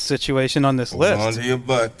your butt situation on this list. Hold on to your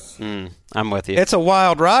butts. I'm with you. It's a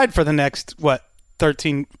wild ride for the next,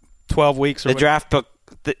 13, 12 weeks. Or the draft book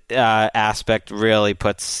aspect really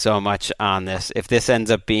puts so much on this. If this ends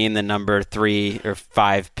up being the number 3 or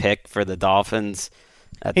 5 pick for the Dolphins,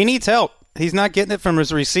 he needs help. He's not getting it from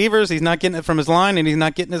his receivers. He's not getting it from his line, and he's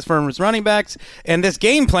not getting it from his running backs. And this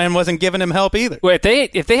game plan wasn't giving him help either. Well,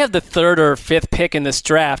 if they have the 3rd or 5th pick in this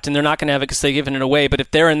draft, and they're not going to have it because they've given it away, but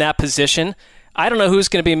if they're in that position, I don't know who's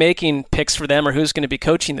going to be making picks for them or who's going to be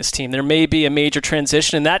coaching this team. There may be a major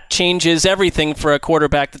transition, and that changes everything for a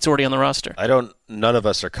quarterback that's already on the roster. None of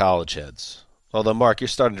us are college heads. Although, Mark, you're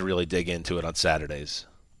starting to really dig into it on Saturdays.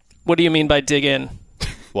 What do you mean by dig in?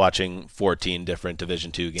 Watching 14 different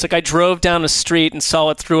Division II games. It's like I drove down the street and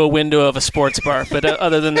saw it through a window of a sports bar. But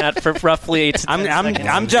other than that, for roughly 8 to 10 seconds.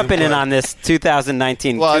 I'm jumping in on this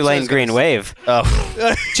 2019 Tulane Green Wave.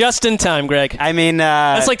 Oh. Just in time, Greg. I mean...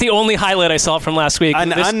 that's like the only highlight I saw from last week.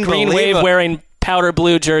 This Green Wave wearing powder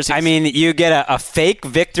blue jerseys. I mean, you get a fake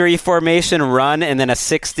victory formation run and then a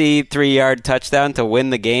 63-yard touchdown to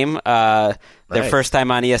win the game. Their first time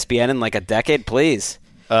on ESPN in like a decade, please.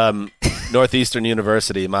 Northeastern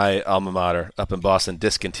University, my alma mater up in Boston,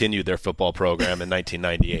 discontinued their football program in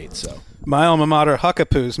 1998. So my alma mater,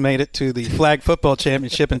 Huckapoos, made it to the flag football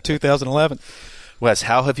championship in 2011. Wes,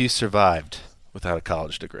 how have you survived without a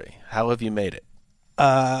college degree? How have you made it?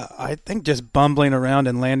 I think just bumbling around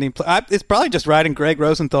and landing. It's probably just riding Greg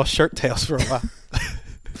Rosenthal's shirt tails for a while.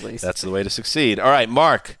 Please. That's the way to succeed. All right,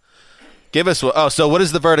 Mark. Give us. So what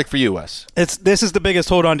is the verdict for you, Wes? This is the biggest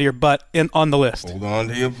hold on to your butt on the list. Hold on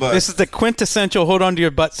to your butt. This is the quintessential hold on to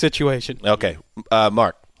your butt situation. Okay,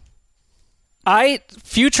 Mark.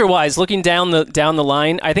 Future-wise, looking down the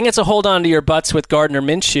line, I think it's a hold on to your butts with Gardner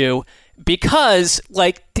Minshew because,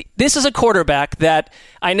 this is a quarterback that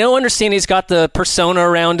I understand he's got the persona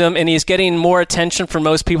around him and he's getting more attention from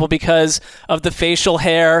most people because of the facial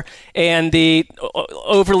hair and the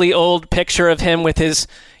overly old picture of him with his,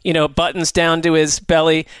 buttons down to his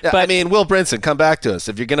belly. Yeah, but Will Brinson, come back to us.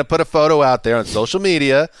 If you're going to put a photo out there on social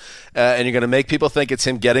media and you're going to make people think it's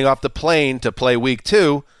him getting off the plane to play week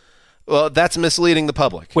 2, well, that's misleading the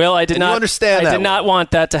public. Well, I did not understand that. I did not want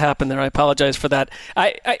that to happen there. I apologize for that.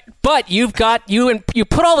 But you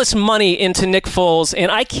put all this money into Nick Foles,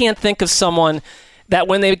 and I can't think of someone that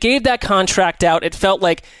when they gave that contract out, it felt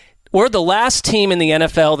like We're the last team in the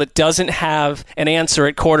NFL that doesn't have an answer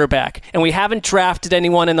at quarterback, and we haven't drafted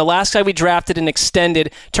anyone, and the last guy we drafted and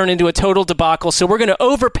extended turned into a total debacle, so we're going to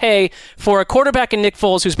overpay for a quarterback in Nick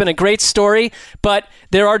Foles, who's been a great story, but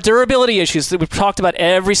there are durability issues that we've talked about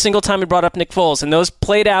every single time we brought up Nick Foles, and those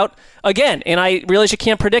played out again, and I realize you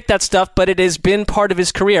can't predict that stuff, but it has been part of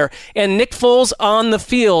his career, and Nick Foles on the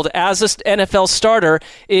field as an NFL starter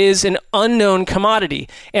is an unknown commodity,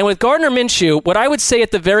 and with Gardner Minshew, what I would say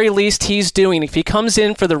at the very least he's doing, if he comes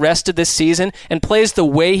in for the rest of this season and plays the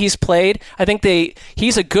way he's played, I think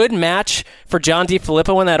he's a good match for John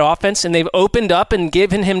DeFilippo in that offense, and they've opened up and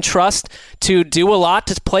given him trust to do a lot,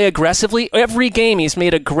 to play aggressively. Every game he's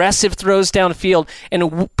made aggressive throws downfield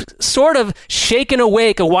and sort of shaken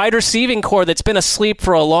awake a wide receiving core that's been asleep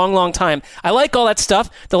for a long, long time. I like all that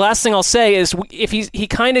stuff. The last thing I'll say is if he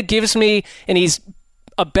kind of gives me, and he's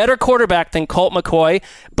a better quarterback than Colt McCoy,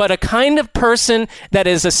 but a kind of person that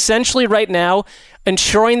is essentially right now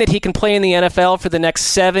ensuring that he can play in the NFL for the next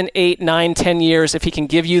 7, 8, 9, 10 years if he can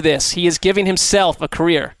give you this. He is giving himself a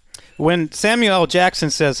career. When Samuel L.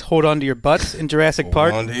 Jackson says, hold on to your butts in Jurassic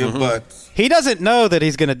Park, Hold on to your butts. He doesn't know that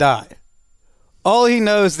he's going to die. All he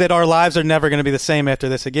knows that our lives are never going to be the same after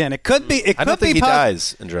this again. It could be. I don't think he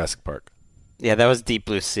dies in Jurassic Park. Yeah, that was Deep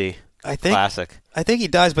Blue Sea. I think classic. I think he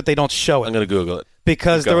dies, but they don't show it. I'm going to Google it.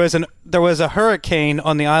 Because there was a hurricane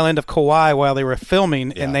on the island of Kauai while they were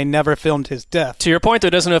filming, and they never filmed his death. To your point,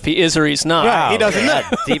 though, doesn't know if he is or he's not. Right, he doesn't know.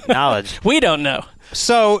 Deep knowledge. We don't know.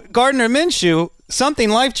 So Gardner Minshew,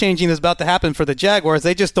 something life-changing is about to happen for the Jaguars.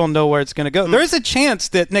 They just don't know where it's going to go. There is a chance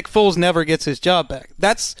that Nick Foles never gets his job back.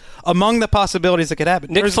 That's among the possibilities that could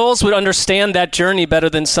happen. Nick Foles would understand that journey better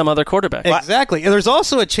than some other quarterback. Exactly. And there's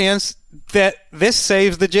also a chance that this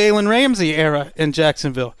saves the Jalen Ramsey era in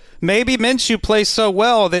Jacksonville. Maybe Minshew plays so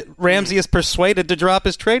well that Ramsey is persuaded to drop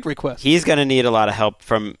his trade request. He's going to need a lot of help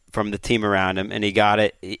from the team around him, and he got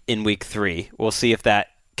it in week 3. We'll see if that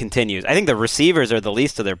continues. I think the receivers are the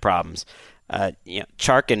least of their problems.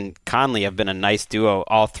 Chark and Conley have been a nice duo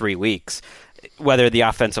all 3 weeks. Whether the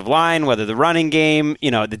offensive line, whether the running game,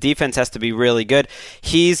 the defense has to be really good.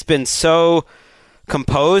 He's been so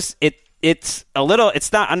composed. It's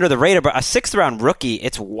not under the radar, but a 6th-round rookie,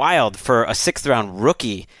 it's wild for a 6th-round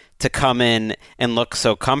rookie to come in and look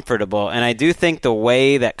so comfortable. And I do think the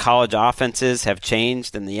way that college offenses have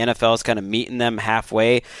changed and the NFL is kind of meeting them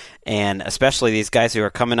halfway, and especially these guys who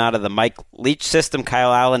are coming out of the Mike Leach system,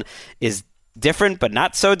 Kyle Allen is different, but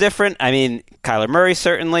not so different. I mean, Kyler Murray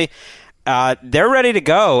certainly. They're ready to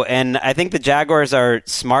go, and I think the Jaguars are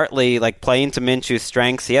smartly playing to Minshew's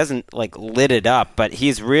strengths. He hasn't lit it up, but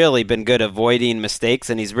he's really been good avoiding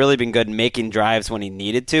mistakes, and he's really been good making drives when he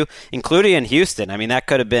needed to, including in Houston. I mean, that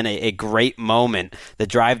could have been a great moment. The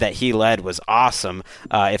drive that he led was awesome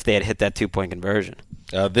if they had hit that 2-point conversion.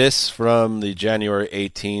 This from the January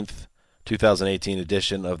 18th, 2018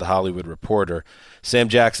 edition of The Hollywood Reporter. Sam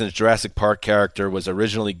Jackson's Jurassic Park character was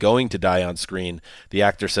originally going to die on screen. The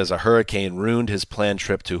actor says a hurricane ruined his planned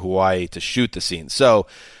trip to Hawaii to shoot the scene. So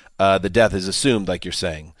the death is assumed, like you're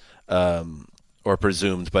saying, or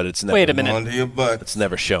presumed, but it's never. Wait a minute. Hold on to your butts. It's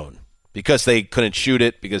never shown because they couldn't shoot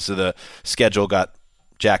it because of the schedule got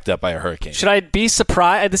jacked up by a hurricane. Should I be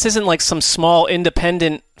surprised? This isn't like some small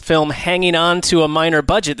independent film hanging on to a minor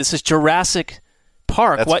budget. This is Jurassic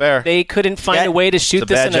Park. That's fair. They couldn't find a way to shoot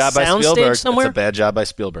this in a soundstage somewhere? It's a bad job by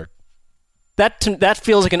Spielberg. That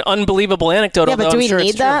feels like an unbelievable anecdote. Yeah, but do we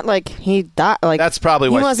need that? He died. That's probably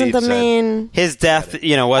he what wasn't Steve the main. His death,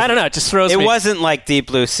 wasn't, I don't know. It just throws me. It wasn't like Deep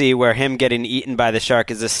Blue Sea, where him getting eaten by the shark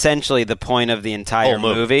is essentially the point of the entire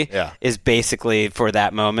movie. Yeah. Is basically for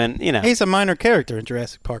that moment. He's a minor character in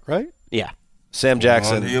Jurassic Park, right? Yeah. Sam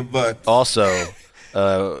Jackson. Hold on to your butts. Also,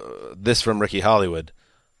 this from Ricky Hollywood.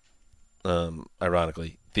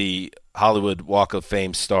 Ironically, the Hollywood Walk of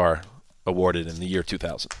Fame star awarded in the year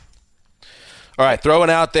 2000. All right, throwing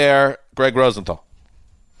out there, Greg Rosenthal.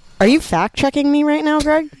 Are you fact-checking me right now,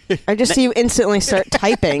 Greg? I just see you instantly start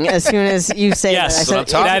typing as soon as you say yes, that.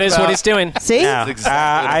 that is what he's doing. See? Yeah. That's exactly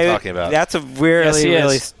what I'm talking about. That's a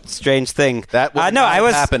really strange thing. That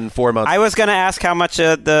would happen 4 months I was going to ask how much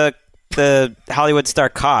the Hollywood star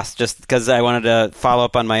cost, just because I wanted to follow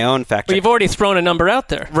up on my own fact check. But you've already thrown a number out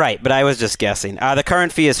there. Right, but I was just guessing. The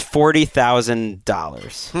current fee is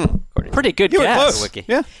 $40,000. Pretty good You were guess. close.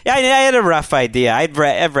 Yeah. Yeah, I had a rough idea. I've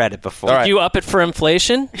read it before. All right. Did you up it for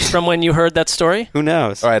inflation from when you heard that story? Who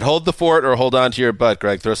knows? All right, hold the fort or hold on to your butt,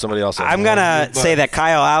 Greg. Throw somebody else out. I'm going to say that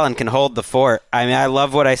Kyle Allen can hold the fort. I mean, I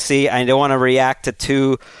love what I see. I don't want to react to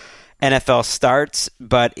too NFL starts,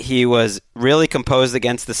 but he was really composed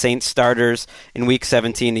against the Saints starters in Week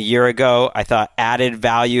 17 a year ago. I thought added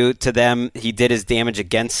value to them. He did his damage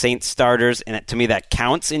against Saints starters, and to me that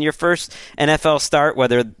counts in your first NFL start,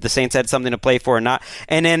 whether the Saints had something to play for or not.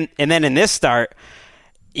 And then in this start,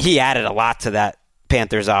 he added a lot to that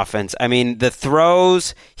Panthers offense. I mean, the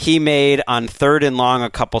throws he made on 3rd and long a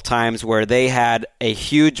couple times where they had a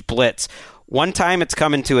huge blitz. One time it's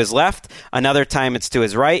coming to his left, another time it's to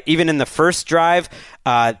his right. Even in the first drive,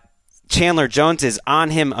 Chandler Jones is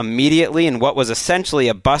on him immediately in what was essentially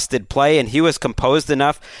a busted play, and he was composed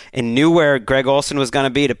enough and knew where Greg Olsen was going to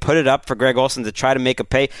be to put it up for Greg Olsen to try to make a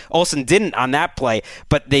pay. Olsen didn't on that play,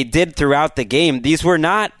 but they did throughout the game. These were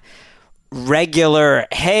not regular,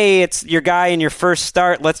 hey, it's your guy in your first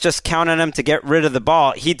start, let's just count on him to get rid of the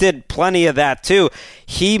ball. He did plenty of that too.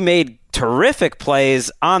 He made terrific plays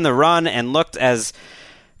on the run and looked as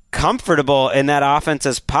comfortable in that offense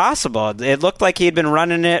as possible. It looked like he'd been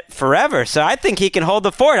running it forever, so I think he can hold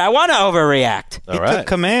the fort. I want to overreact. He took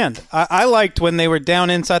command. I liked when they were down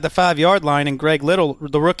inside the 5-yard line and Greg Little,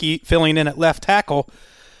 the rookie filling in at left tackle,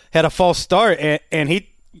 had a false start, and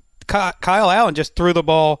Kyle Allen just threw the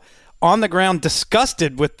ball on the ground,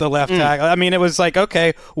 disgusted with the left tackle. I mean, it was like,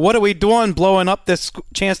 okay, what are we doing blowing up this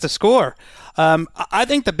chance to score? I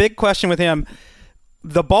think the big question with him,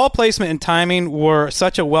 the ball placement and timing were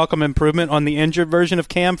such a welcome improvement on the injured version of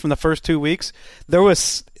Cam from the first 2 weeks.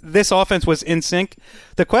 This offense was in sync.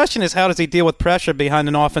 The question is, how does he deal with pressure behind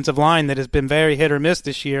an offensive line that has been very hit or miss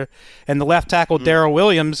this year? And the left tackle, Darrell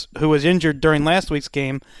Williams, who was injured during last week's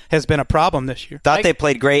game, has been a problem this year. Thought they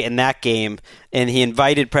played great in that game, and he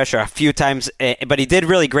invited pressure a few times, but he did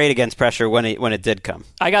really great against pressure when it did come.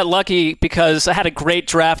 I got lucky because I had a great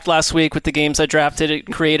draft last week with the games I drafted.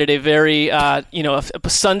 It created a very, a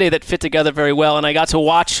Sunday that fit together very well, and I got to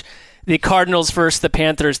watch the Cardinals versus the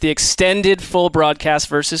Panthers, the extended full broadcast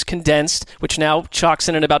versus condensed, which now chalks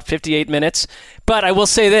in at about 58 minutes. But I will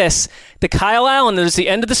say this, the Kyle Allen is the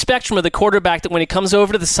end of the spectrum of the quarterback that when he comes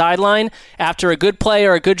over to the sideline after a good play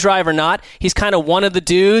or a good drive or not, he's kind of one of the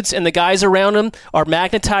dudes and the guys around him are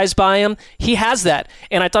magnetized by him. He has that.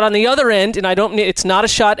 And I thought on the other end, and it's not a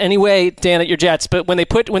shot anyway, Dan, at your Jets, but when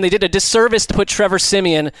they did a disservice to put Trevor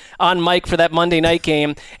Siemian on mic for that Monday night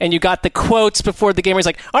game, and you got the quotes before the game where he's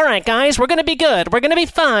like, all right, guys, we're going to be good. We're going to be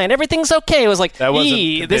fine. Everything's okay. It was like, that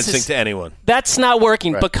wasn't convincing to anyone. That's not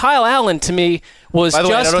working. Right. But Kyle Allen, to me, was By the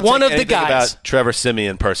way, just I don't one think of the guys. About Trevor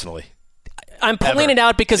Siemian personally. I'm pulling it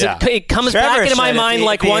out because it comes Trevor back into my mind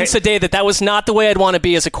once a day that was not the way I'd want to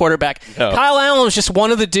be as a quarterback. No. Kyle Allen was just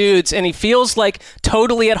one of the dudes, and he feels like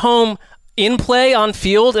totally at home in play, on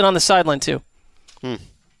field, and on the sideline too.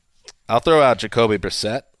 I'll throw out Jacoby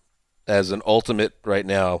Brissett as an ultimate right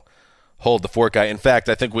now hold the fort guy. In fact,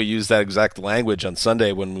 I think we used that exact language on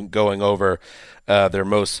Sunday when going over their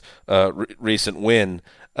most recent win,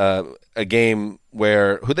 a game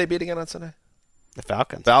where who they beat again on Sunday? The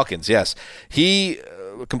Falcons. Falcons, yes. He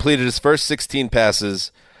completed his first 16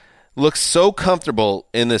 passes, looks so comfortable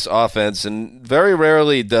in this offense, and very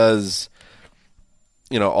rarely does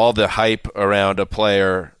all the hype around a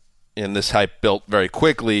player, and this hype built very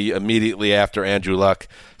quickly immediately after Andrew Luck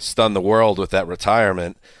stunned the world with that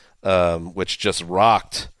retirement, which just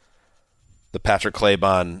rocked the Patrick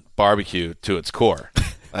Claybon barbecue to its core.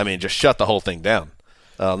 I mean, just shut the whole thing down.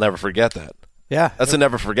 I'll never forget that. Yeah. That's a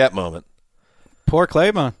never forget moment. Poor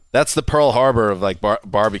Claybon. That's the Pearl Harbor of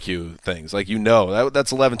barbecue things. That's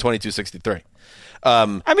 11/22/63.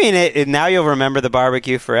 I mean, now you'll remember the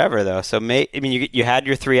barbecue forever, though. So, you had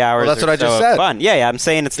your 3 hours. Well, that's what I just of said. Fun. Yeah. I'm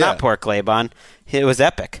saying it's not poor Claybon. It was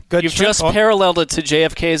epic. Good. You've just paralleled it to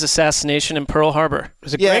JFK's assassination in Pearl Harbor.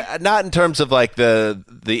 Was it Yeah, great? not in terms of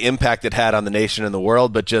the impact it had on the nation and the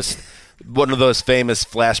world, but just one of those famous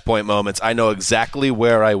flashpoint moments. I know exactly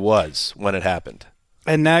where I was when it happened.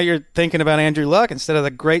 And now you're thinking about Andrew Luck instead of the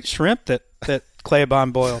great shrimp that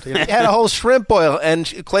Claybon boiled. He had a whole shrimp boil, and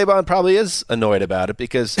Claybon probably is annoyed about it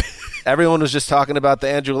because everyone was just talking about the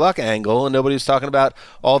Andrew Luck angle, and nobody was talking about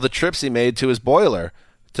all the trips he made to his boiler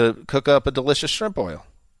to cook up a delicious shrimp boil.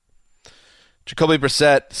 Jacoby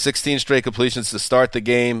Brissett, 16 straight completions to start the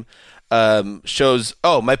game. Shows,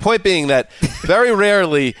 my point being that very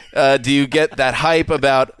rarely do you get that hype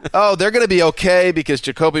about, they're going to be okay because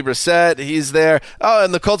Jacoby Brissett, he's there.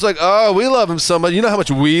 And the Colts are like, we love him so much. You know how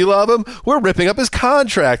much we love him? We're ripping up his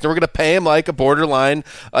contract, and we're going to pay him like a borderline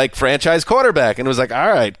franchise quarterback. And it was like,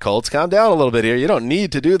 all right, Colts, calm down a little bit here. You don't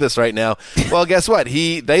need to do this right now. Well, guess what?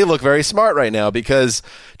 They look very smart right now because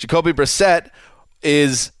Jacoby Brissett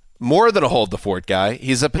is more than a hold the fort guy.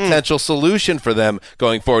 He's a potential solution for them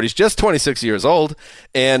going forward. He's just 26 years old.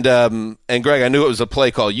 And Greg, I knew it was a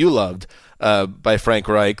play call you loved by Frank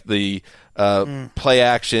Reich, the play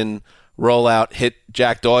action rollout, hit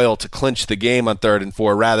Jack Doyle to clinch the game on 3rd and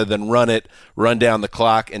 4 rather than run down the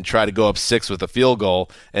clock and try to go up 6 with a field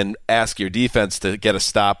goal and ask your defense to get a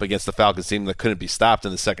stop against the Falcons team that couldn't be stopped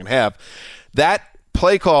in the second half. That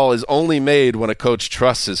play call is only made when a coach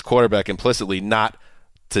trusts his quarterback implicitly not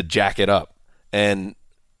to jack it up. And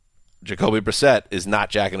Jacoby Brissett is not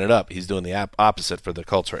jacking it up. He's doing the opposite for the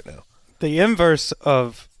Colts right now. The inverse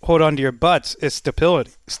of hold on to your butts is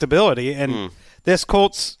stability. And this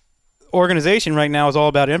Colts organization right now is all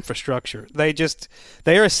about infrastructure. They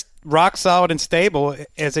are rock solid and stable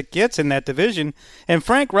as it gets in that division. And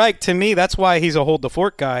Frank Reich, to me, that's why he's a hold the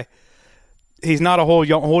fort guy. He's not a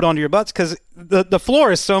hold on to your butts because the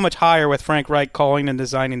floor is so much higher with Frank Reich calling and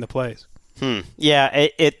designing the plays. Yeah,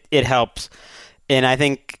 it helps. And I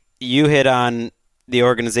think you hit on the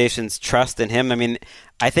organization's trust in him. I mean,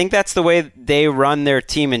 I think that's the way they run their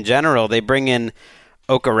team in general. They bring in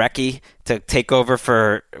Okereke to take over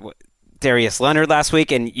for Darius Leonard last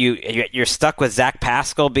week, and you're stuck with Zach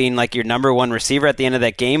Pascal being like your number one receiver at the end of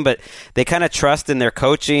that game, but they kind of trust in their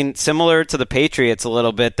coaching, similar to the Patriots a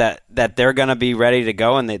little bit, that they're going to be ready to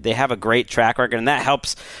go, and they have a great track record, and that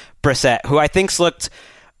helps Brissett, who I think's looked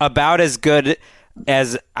about as good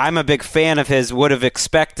as I'm a big fan of his would have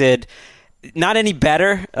expected. Not any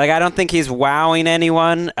better. Like, I don't think he's wowing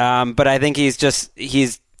anyone, but I think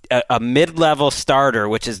he's a mid-level starter,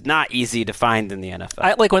 which is not easy to find in the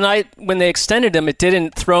NFL. When they extended him, it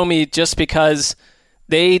didn't throw me just because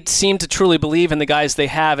they seem to truly believe in the guys they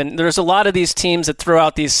have. And there's a lot of these teams that throw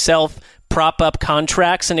out these self-prop-up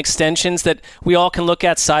contracts and extensions that we all can look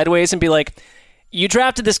at sideways and be like, you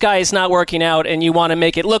drafted this guy, he's not working out, and you want to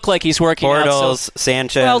make it look like he's working out. Bortles,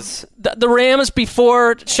 Sanchez. Well, the Rams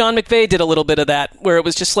before Sean McVay did a little bit of that, where it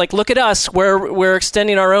was just like, look at us, we're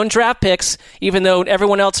extending our own draft picks, even though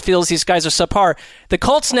everyone else feels these guys are subpar. The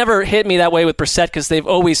Colts never hit me that way with Brissett because they've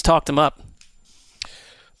always talked him up.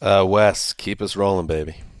 Wes, keep us rolling,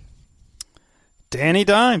 baby. Danny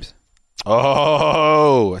Dimes.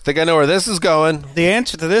 Oh, I think I know where this is going. The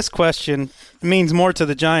answer to this question means more to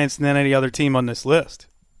the Giants than any other team on this list.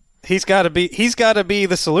 He's got to be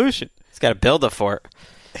the solution. He's got to build a fort.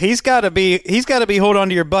 He's got to be hold on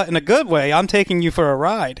to your butt in a good way. I'm taking you for a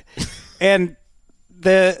ride. And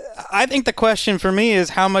I think the question for me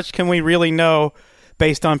is, how much can we really know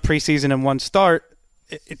based on preseason and one start?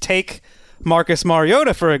 Take Marcus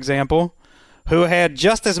Mariota, for example, who had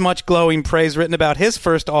just as much glowing praise written about his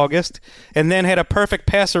first August, and then had a perfect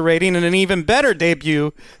passer rating and an even better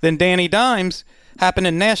debut than Danny Dimes. Happened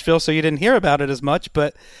in Nashville, so you didn't hear about it as much.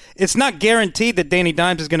 But it's not guaranteed that Danny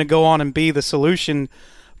Dimes is going to go on and be the solution.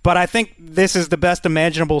 But I think this is the best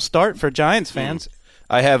imaginable start for Giants fans.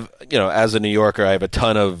 I have, as a New Yorker, I have a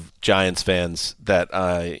ton of Giants fans that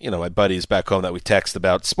my buddies back home that we text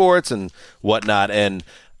about sports and whatnot. And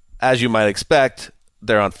as you might expect,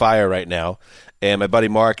 they're on fire right now. And my buddy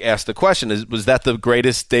Mark asked the question, was that the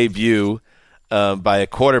greatest debut by a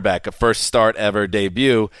quarterback, a first start ever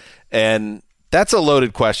debut? And that's a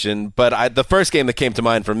loaded question, but the first game that came to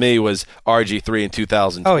mind for me was RG3 in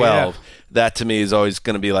 2012. Oh, yeah. That to me is always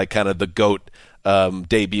going to be like kind of the GOAT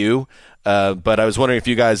debut. But I was wondering if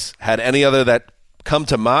you guys had any other that come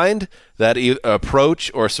to mind that approach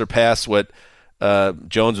or surpass what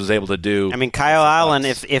Jones was able to do. I mean, Kyle Allen,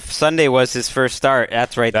 if Sunday was his first start,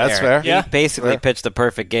 that's right there. That's fair. He basically pitched a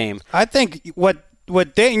perfect game. I think what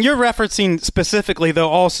Dan, you're referencing specifically, though,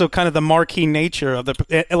 also kind of the marquee nature of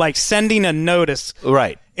like sending a notice.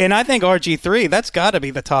 Right. And I think RG3, that's got to be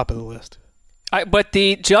the top of the list. But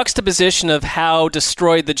the juxtaposition of how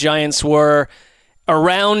destroyed the Giants were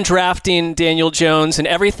around drafting Daniel Jones and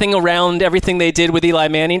everything around everything they did with Eli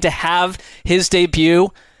Manning to have his debut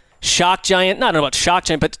shock Giant, not about shock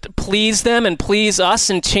Giant, but please them and please us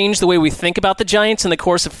and change the way we think about the Giants in the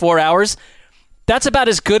course of 4 hours. That's about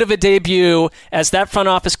as good of a debut as that front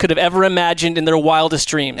office could have ever imagined in their wildest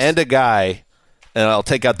dreams. And a guy, and I'll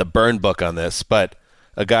take out the burn book on this, but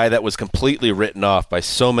a guy that was completely written off by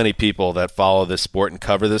so many people that follow this sport and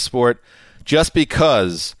cover this sport just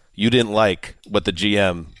because you didn't like what the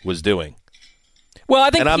GM was doing. Well, I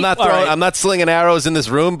think, and I'm not slinging arrows in this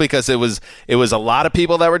room because it was a lot of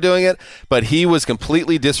people that were doing it, but he was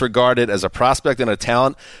completely disregarded as a prospect and a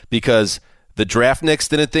talent because the draftniks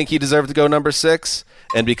didn't think he deserved to go number 6,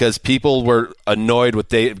 and because people were annoyed with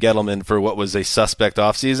Dave Gettleman for what was a suspect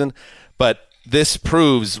offseason. But this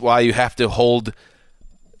proves why you have to hold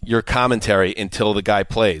your commentary until the guy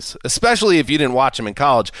plays, especially if you didn't watch him in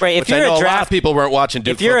college. Right. If which you're I know a lot of people weren't watching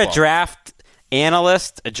Duke If you're football. a draft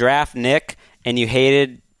analyst, a draft Nick, and you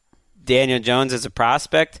hated Daniel Jones as a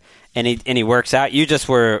prospect, and he works out, you just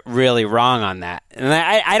were really wrong on that. And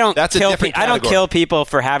I don't That's a kill different I don't category. kill people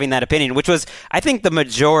for having that opinion, which was, I think, the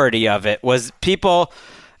majority of it was people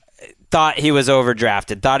thought he was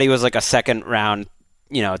overdrafted, thought he was like a second round,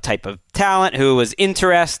 type of talent who was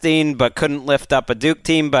interesting but couldn't lift up a Duke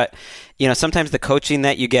team. But sometimes the coaching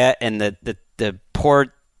that you get and the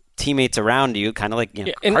poor teammates around you, kind of like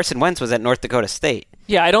Carson Wentz was at North Dakota State.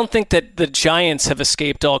 Yeah, I don't think that the Giants have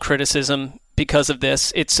escaped all criticism because of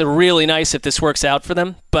this. It's really nice if this works out for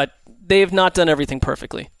them, but they have not done everything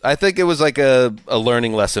perfectly. I think it was like a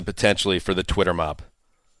learning lesson potentially for the Twitter mob.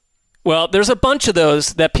 Well, there's a bunch of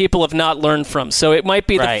those that people have not learned from, so it might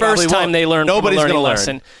be the first time they learn Nobody's from a learning gonna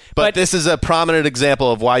lesson. Learn. But this is a prominent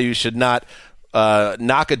example of why you should not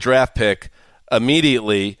knock a draft pick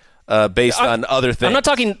immediately based on other things. I'm not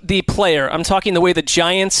talking the player. I'm talking the way the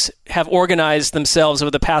Giants have organized themselves over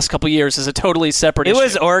the past couple of years is a totally separate issue. It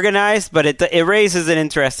was organized, but it raises an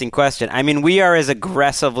interesting question. I mean, we are as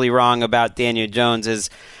aggressively wrong about Daniel Jones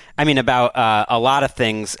about a lot of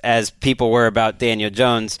things as people were about Daniel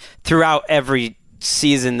Jones throughout every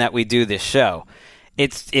season that we do this show.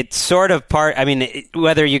 It's sort of part. I mean,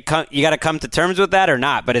 whether you got to come to terms with that or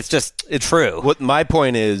not, but it's true. What my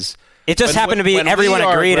point is, it just happened to be everyone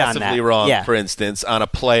agreed on that. Wrong, yeah. For instance, on a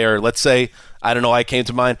player, let's say, I don't know, I came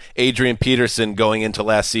to mind Adrian Peterson going into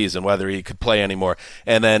last season, whether he could play anymore.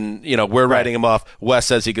 And then, we're writing him off. Wes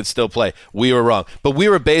says he could still play. We were wrong. But we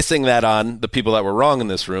were basing that on the people that were wrong in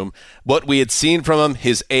this room, what we had seen from him,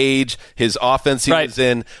 his age, his offense he was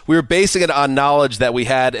in. We were basing it on knowledge that we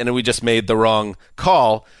had, and we just made the wrong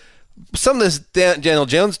call. Some of this Daniel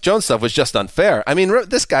Jones stuff was just unfair. I mean,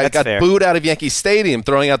 this guy got booed out of Yankee Stadium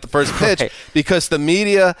throwing out the first pitch because the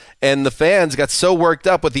media and the fans got so worked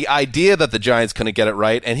up with the idea that the Giants couldn't get it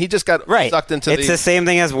right, and he just got sucked into It's the same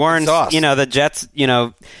thing as Warren's, the Jets,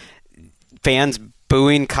 fans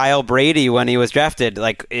booing Kyle Brady when he was drafted.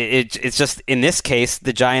 Like, it's just, in this case,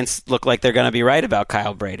 the Giants look like they're going to be right about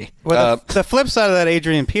Kyle Brady. Well, the flip side of that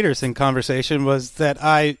Adrian Peterson conversation was that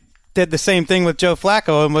I did the same thing with Joe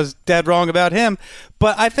Flacco and was dead wrong about him.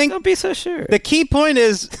 But I think don't be so sure. The key point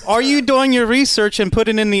is, are you doing your research and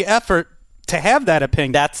putting in the effort to have that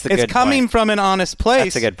opinion? That's the good point. It's coming from an honest place.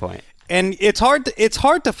 That's a good point. And it's hard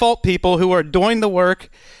to fault people who are doing the work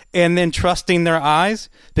and then trusting their eyes,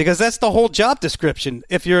 because that's the whole job description.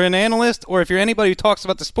 If you're an analyst or if you're anybody who talks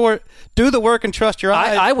about the sport, do the work and trust your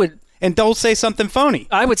eyes. And don't say something phony.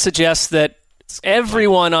 I would suggest that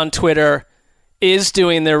everyone on Twitter is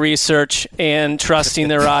doing their research and trusting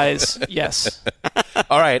their eyes. Yes.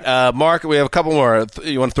 All right, Mark, we have a couple more.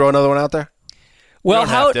 You want to throw another one out there? Well,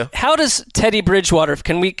 how does Teddy Bridgewater?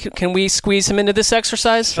 Can we squeeze him into this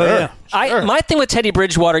exercise? Sure. My thing with Teddy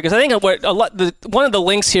Bridgewater, because I think one of the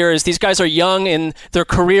links here is these guys are young and their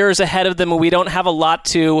careers ahead of them, and we don't have a lot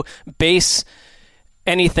to base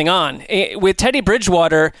anything on. With Teddy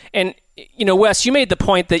Bridgewater, and Wes, you made the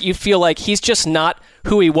point that you feel like he's just not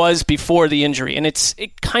who he was before the injury, and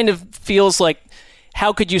it kind of feels like,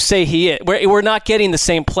 how could you say he is? We're not getting the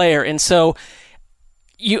same player, and so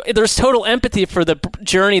there's total empathy for the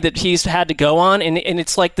journey that he's had to go on, and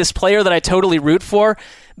it's like this player that I totally root for.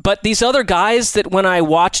 But these other guys that when I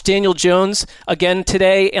watch Daniel Jones again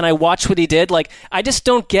today and I watch what he did, like, I just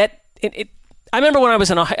don't get it. I remember when I was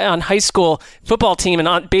on high school football team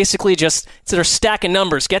and basically just they're stacking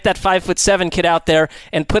numbers. Get that 5'7" kid out there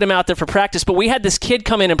and put him out there for practice. But we had this kid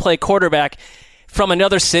come in and play quarterback from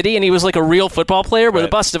another city, and he was like a real football player, but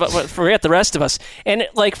forget the rest of us. And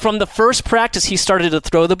like from the first practice he started to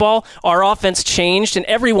throw the ball, our offense changed,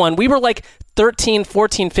 and we were like 13,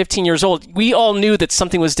 14, 15 years old. We all knew that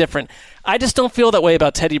something was different. I just don't feel that way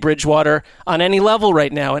about Teddy Bridgewater on any level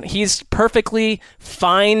right now, and he's perfectly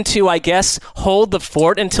fine to, I guess, hold the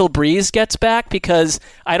fort until Breeze gets back, because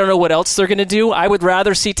I don't know what else they're going to do. I would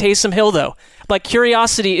rather see Taysom Hill, though. Like,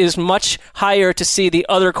 curiosity is much higher to see the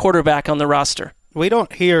other quarterback on the roster. We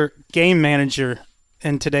don't hear game manager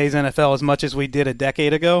in today's NFL as much as we did a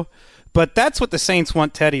decade ago, but that's what the Saints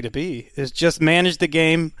want Teddy to be, is just manage the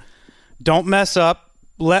game, don't mess up,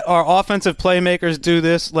 let our offensive playmakers do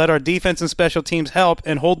this, let our defense and special teams help,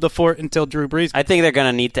 and hold the fort until Drew Brees. I think they're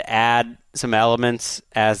going to need to add some elements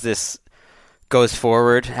as this goes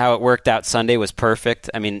forward. How it worked out Sunday was perfect.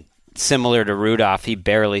 I mean, similar to Rudolph, he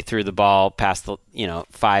barely threw the ball past the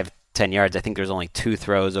 5-10 yards. I think there's only 2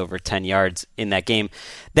 throws over 10 yards in that game.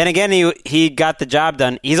 Then again, he got the job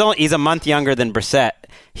done. He's a month younger than Brissett.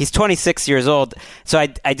 He's 26 years old. So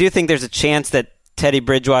I do think there's a chance that Teddy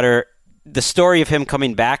Bridgewater, the story of him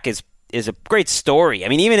coming back is a great story. I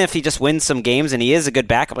mean, even if he just wins some games and he is a good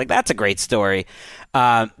backup, like that's a great story.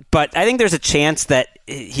 But I think there's a chance that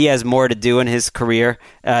he has more to do in his career.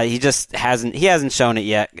 He just hasn't shown it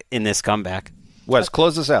yet in this comeback. Wes,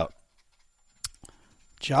 close this out.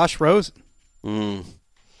 Josh Rosen.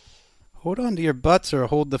 Hold on to your butts or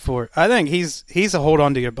hold the fort. I think he's a hold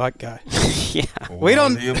on to your butt guy. Yeah. We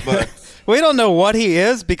don't know what he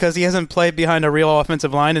is because he hasn't played behind a real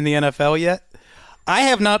offensive line in the NFL yet. I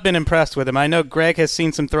have not been impressed with him. I know Greg has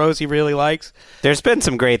seen some throws he really likes. There's been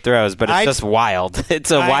some great throws, but it's just wild.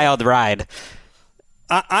 It's a wild ride.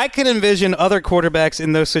 I can envision other quarterbacks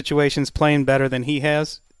in those situations playing better than he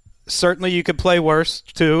has. Certainly you could play worse,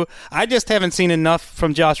 too. I just haven't seen enough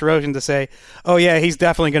from Josh Rosen to say, oh, yeah, he's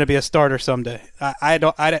definitely going to be a starter someday.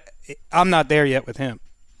 I'm not there yet with him.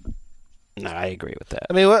 No, I agree with that.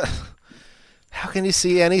 I mean, what? How can you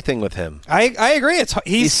see anything with him? I agree.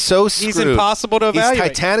 He's so screwed. He's impossible to evaluate.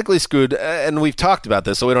 He's titanically screwed, and we've talked about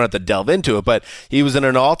this, so we don't have to delve into it, but he was in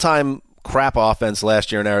an all-time crap offense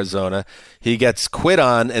last year in Arizona. He gets quit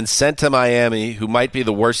on and sent to Miami, who might be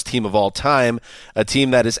the worst team of all time, a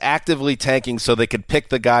team that is actively tanking so they could pick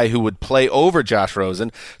the guy who would play over Josh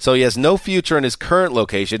Rosen. So he has no future in his current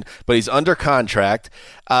location, but he's under contract.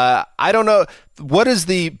 I don't know. What is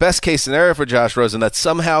the best case scenario for Josh Rosen? That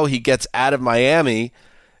somehow he gets out of Miami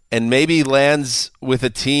and maybe lands with a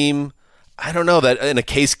team, I don't know, that in a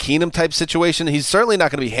Case Keenum type situation. He's certainly not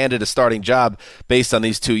going to be handed a starting job based on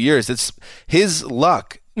these 2 years. It's his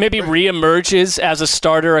luck. Maybe reemerges as a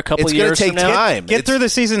starter a couple years from now. It's going to take time. Get through the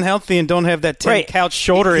season healthy and don't have that Tim Couch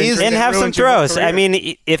shoulder injury. And have some throws. I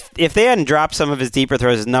mean, if they hadn't dropped some of his deeper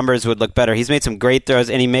throws, his numbers would look better. He's made some great throws,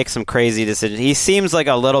 and he makes some crazy decisions. He seems like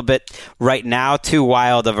a little bit, right now, too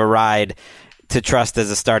wild of a ride to trust as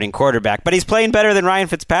a starting quarterback. But he's playing better than Ryan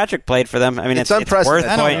Fitzpatrick played for them. I mean, it's unprecedented.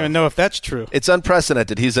 I don't even know if that's true. It's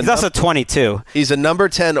unprecedented. He's also 22. He's a number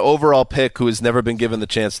 10 overall pick who has never been given the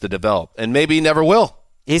chance to develop, and maybe he never will.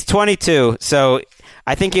 He's 22, so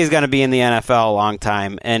I think he's going to be in the NFL a long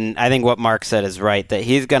time. And I think what Mark said is right, that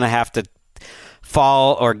he's going to have to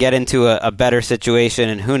fall or get into a better situation,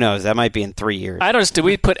 and who knows, that might be in 3 years. I don't know. Do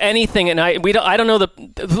we put anything in? I don't know.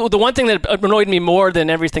 The one thing that annoyed me more than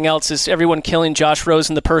everything else is everyone killing Josh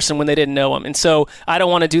Rosen, the person, when they didn't know him, and so I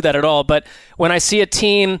don't want to do that at all. But when I see a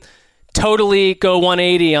team totally go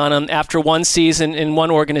 180 on him after one season in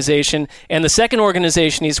one organization, and the second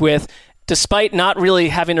organization he's with, despite not really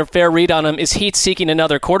having a fair read on him, is heat-seeking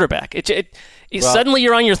another quarterback. Suddenly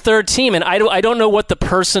you're on your third team, and I don't know what the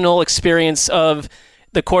personal experience of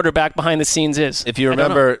the quarterback behind the scenes is. If you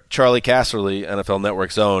remember, Charlie Casserly, NFL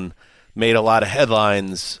Network's own, made a lot of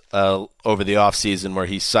headlines over the offseason where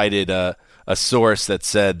he cited a source that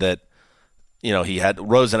said that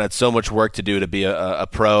Rosen had so much work to do to be a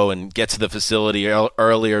pro and get to the facility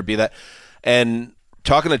earlier, be that. And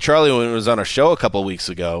talking to Charlie when it was on our show a couple of weeks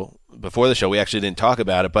ago, before the show, we actually didn't talk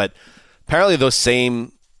about it, but apparently that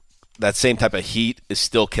same type of heat is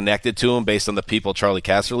still connected to him based on the people Charlie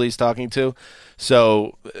Casserly's talking to.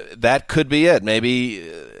 So that could be it.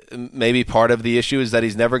 Maybe part of the issue is that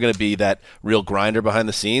he's never going to be that real grinder behind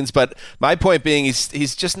the scenes. But my point being,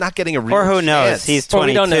 he's just not getting a real chance. Or who knows? Chance. He's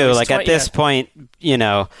 22. At this point,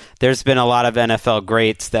 there's been a lot of NFL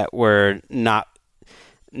greats that were not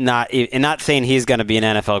saying he's going to be an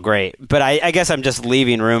NFL great, but I guess I'm just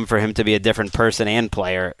leaving room for him to be a different person and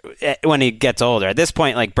player when he gets older. At this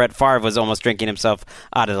point, like Brett Favre was almost drinking himself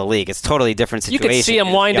out of the league. It's a totally different situation. You could see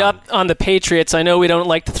him wind up on the Patriots. I know we don't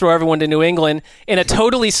like to throw everyone to New England in a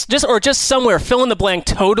totally just somewhere, fill in the blank,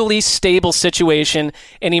 totally stable situation,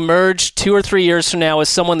 and emerge 2 or 3 years from now as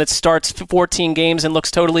someone that starts 14 games and looks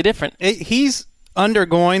totally different. He's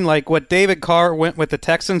undergoing like what David Carr went with the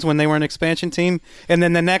Texans when they were an expansion team, and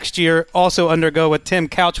then the next year also undergo what Tim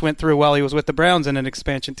Couch went through while he was with the Browns in an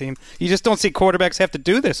expansion team. You just don't see quarterbacks have to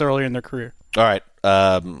do this earlier in their career. All right.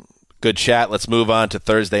 Good chat. Let's move on to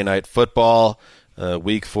Thursday Night Football.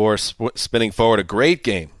 Week 4 spinning forward. A great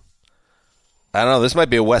game. I don't know. This might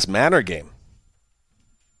be a Wes Manor game.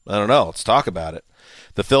 I don't know. Let's talk about it.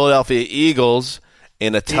 The Philadelphia Eagles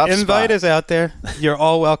in a tough spot. The invite is out there. You're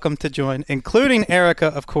all welcome to join, including Erica,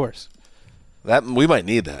 of course. We might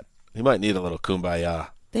need that. We might need a little kumbaya.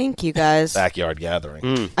 Thank you, guys. Backyard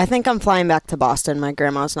gathering. I think I'm flying back to Boston. My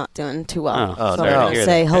grandma's not doing too well. Oh, so I'm going to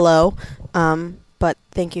say hello. But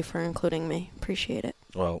thank you for including me. Appreciate it.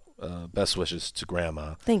 Well, best wishes to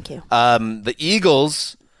Grandma. Thank you. The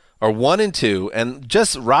Eagles are 1-2, and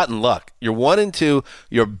just rotten luck. You're 1-2.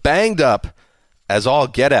 You're banged up as all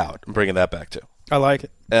get out. I'm bringing that back too. I like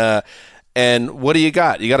it. And what do you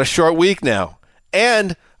got? You got a short week now.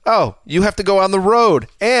 And oh, you have to go on the road,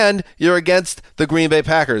 and you're against the Green Bay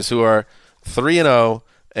Packers, who are 3-0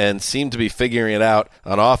 and seem to be figuring it out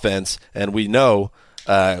on offense. And we know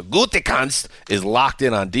Gutekunst is locked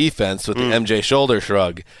in on defense with the MJ shoulder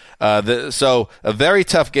shrug. So a very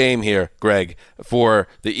tough game here, Greg, for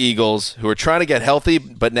the Eagles, who are trying to get healthy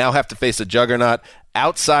but now have to face a juggernaut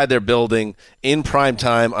outside their building in prime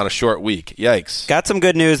time on a short week. Yikes. Got some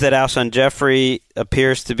good news that Alshon Jeffrey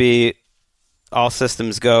appears to be all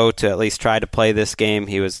systems go to at least try to play this game.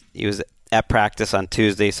 He was at practice on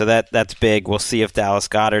Tuesday, so that's big. We'll see if Dallas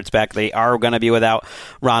Goedert's back. They are going to be without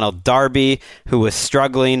Ronald Darby, who was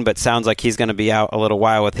struggling, but sounds like he's going to be out a little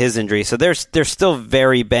while with his injury. So they're still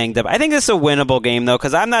very banged up. I think this is a winnable game, though,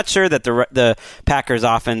 because I'm not sure that the Packers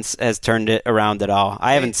offense has turned it around at all.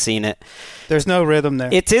 I haven't seen it. There's no rhythm there.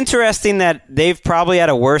 It's interesting that they've probably had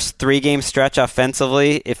a worse 3-game stretch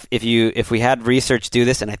offensively. If we had research do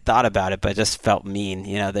this, and I thought about it, but it just felt mean.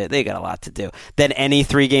 They got a lot to do. Than any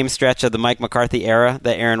 3-game stretch of the Mike McCarthy era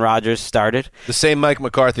that Aaron Rodgers started. The same Mike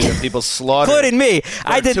McCarthy that people slaughtered, including me.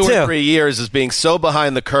 I did 2 too. or 3 years as being so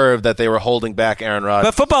behind the curve that they were holding back Aaron Rodgers.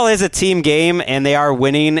 But football is a team game, and they are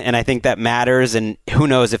winning, and I think that matters. And who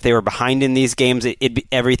knows, if they were behind in these games,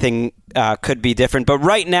 everything could be different. But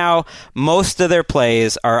right now, most of their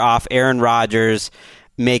plays are off Aaron Rodgers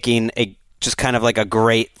making just kind of like a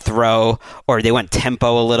great throw, or they went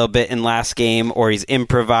tempo a little bit in last game, or he's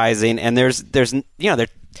improvising. And they're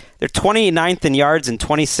 29th in yards and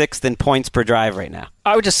 26th in points per drive right now.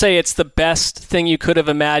 I would just say it's the best thing you could have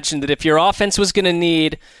imagined, that if your offense was going to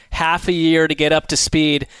need half a year to get up to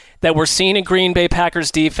speed, that we're seeing a Green Bay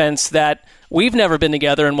Packers defense that we've never been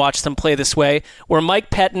together and watched them play this way, where Mike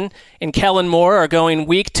Pettin and Kellen Moore are going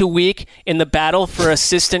week to week in the battle for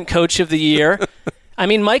Assistant Coach of the Year. I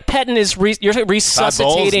mean, Mike Pettin is you're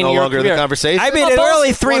resuscitating no your longer career. The conversation. I mean, we're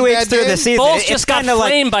only 3 weeks through the season. Bowles just got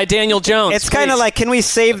framed by Daniel Jones. It's kind of like, can we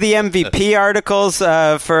save the MVP articles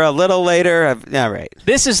for a little later? All right.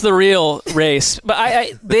 This is the real race. But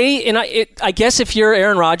I guess if you're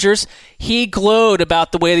Aaron Rodgers, he glowed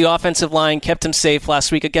about the way the offensive line kept him safe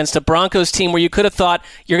last week against a Broncos team where you could have thought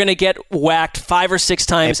you're going to get whacked 5 or 6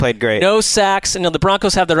 times. They played great. No sacks. And the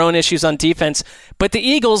Broncos have their own issues on defense. But the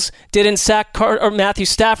Eagles didn't sack Matthew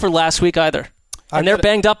Stafford last week either. And they're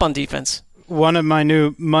banged up on defense. One of my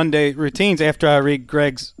new Monday routines after I read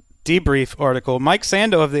Greg's debrief article, Mike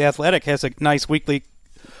Sando of The Athletic has a nice weekly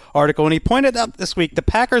article, and he pointed out this week the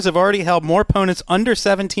Packers have already held more opponents under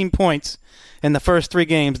 17 points in the first 3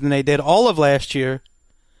 games than they did all of last year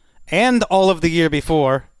and all of the year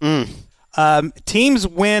before. Teams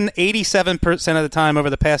win 87% of the time over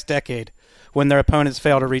the past decade when their opponents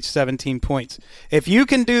fail to reach 17 points. If you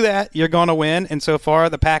can do that, you're going to win, and so far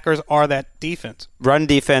the Packers are that defense. Run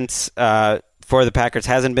defense for the Packers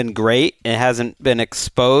hasn't been great. It hasn't been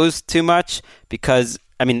exposed too much because,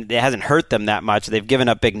 I mean, it hasn't hurt them that much. They've given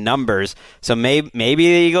up big numbers. So maybe the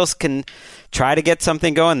Eagles can try to get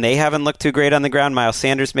something going. They haven't looked too great on the ground. Miles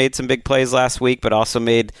Sanders made some big plays last week, but also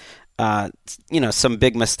made some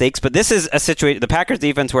big mistakes. But this is a situation, the Packers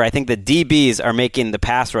defense, where I think the DBs are making the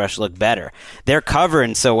pass rush look better. They're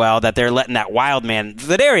covering so well that they're letting that wild man,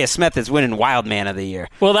 Zadarius Smith is winning Wild Man of the Year.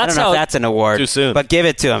 Well, I don't know if that's an award. Too soon. But give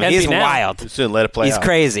it to him. He's wild. Too soon. Let it play He's out.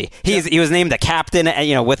 crazy. He was named the captain,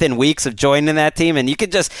 within weeks of joining that team. And you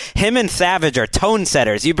could him and Savage are tone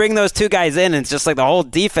setters. You bring those 2 guys in, and it's just like the whole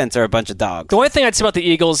defense are a bunch of dogs. The only thing I'd say about the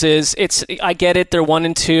Eagles is I get it. They're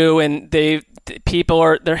 1-2, and people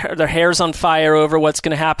are their hair's on fire over what's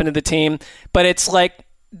going to happen to the team. But it's like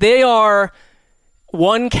they are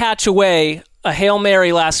 1 catch away, a Hail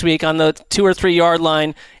Mary last week on the 2 or 3 yard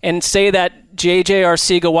line, and say that J.J.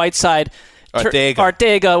 Arcega-Whiteside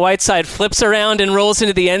Arcega-Whiteside flips around and rolls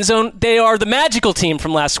into the end zone. They are the magical team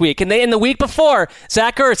from last week. And in the week before,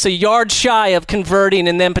 Zach Ertz a yard shy of converting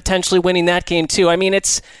and then potentially winning that game too. I mean,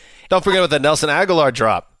 don't forget about the Nelson Aguilar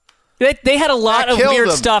drop. They had a lot of weird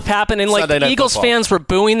stuff happen, and the Eagles fans were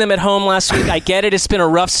booing them at home last week. I get it; it's been a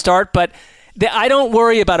rough start, but I don't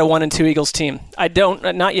worry about a 1-2 Eagles team. I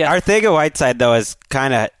don't, not yet. Arcega-Whiteside though is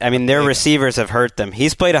kind of. I mean, their receivers have hurt them.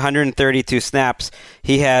 He's played 132 snaps.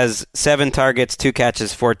 He has 7 targets, 2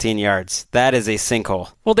 catches, 14 yards. That is a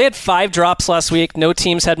sinkhole. Well, they had 5 drops last week. No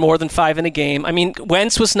teams had more than 5 in a game. I mean,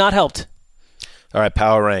 Wentz was not helped. All right,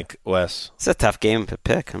 power rank, Wes. It's a tough game to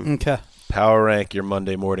pick. Okay. Power rank your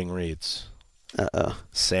Monday morning reads.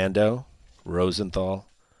 Sando, Rosenthal,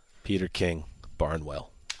 Peter King,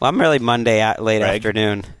 Barnwell. Well, I'm really Monday late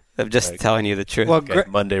afternoon. I'm just telling you the truth. Well,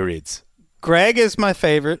 Monday reads. Greg is my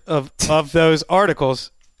favorite of those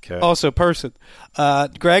articles. Okay. Also person.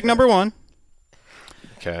 Greg, number 1.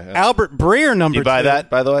 Okay. Albert Breer, number 2. You buy that,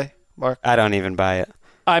 by the way, Mark? I don't even buy it.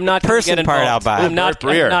 I'm not gonna person get part involved. I'll buy. I'm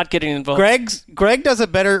not getting involved. Greg does a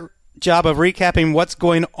better job of recapping what's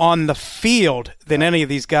going on the field than any of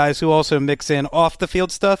these guys who also mix in off the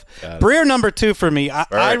field stuff. Breer number 2 for me.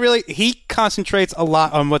 He concentrates a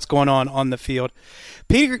lot on what's going on the field.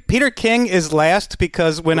 Peter King is last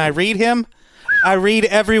because when I read him, I read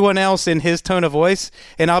everyone else in his tone of voice,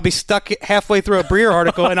 and I'll be stuck halfway through a Breer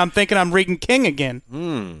article, and I'm thinking I'm reading King again.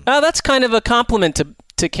 That's kind of a compliment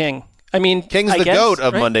to King. I mean, King's the GOAT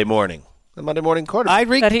of Monday morning. The Monday morning quarterback.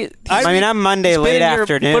 I'm Monday late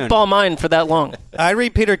afternoon. Football mind for that long. I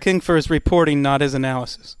read Peter King for his reporting, not his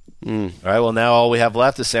analysis. All right. Well, now all we have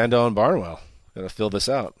left is Sandow and Barnwell. Got to fill this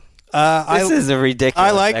out. This is a ridiculous.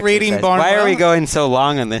 I like reading exercise. Barnwell. Why are we going so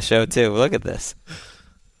long on this show too? Look at this.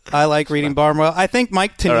 I like reading Barnwell. I think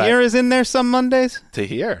Mike Tanier is in there some Mondays.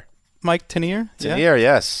 Tanier. Mike Tanier. Tanier,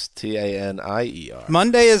 yes. Tanier.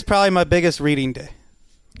 Monday is probably my biggest reading day.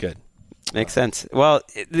 Good. Makes sense. Well,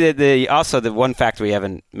 the one factor we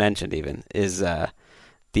haven't mentioned even is the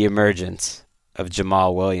emergence of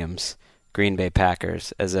Jamal Williams, Green Bay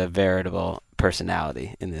Packers, as a veritable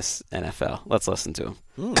personality in this NFL. Let's listen to him.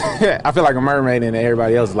 I feel like a mermaid and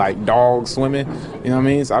everybody else is like dogs swimming. You know what I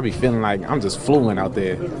mean? So I be feeling like I'm just fluent out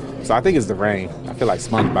there. So I think it's the rain. I feel like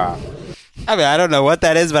SpongeBob. I mean, I don't know what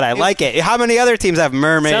that is, but I like it. How many other teams have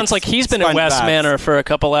mermaids? Sounds like he's been in West Manor for a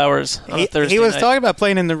couple hours on Thursday He was night. talking about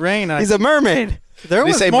playing in the rain. He's a mermaid. There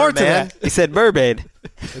was more to that. He said mermaid.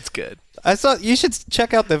 That's good. I saw you should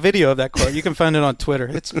check out the video of that quote. You can find it on Twitter.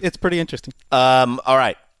 It's pretty interesting. All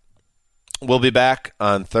right. We'll be back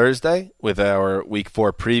on Thursday with our Week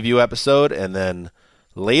 4 preview episode, and then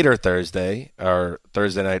later Thursday, our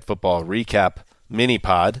Thursday Night Football recap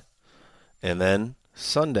mini-pod, and then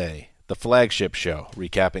Sunday, the flagship show,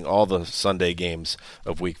 recapping all the Sunday games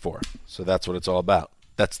of Week 4. So that's what it's all about.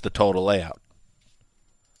 That's the total layout.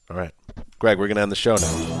 All right. Greg, we're going to end the show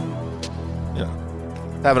now.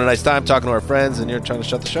 Having a nice time talking to our friends, and you're trying to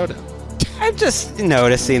shut the show down. I'm just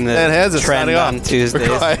noticing the trend on Tuesdays.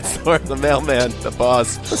 The mailman, the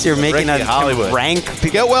boss. Plus you're making Ricky us Hollywood. rank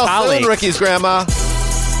Get well colleagues. soon, Ricky's grandma.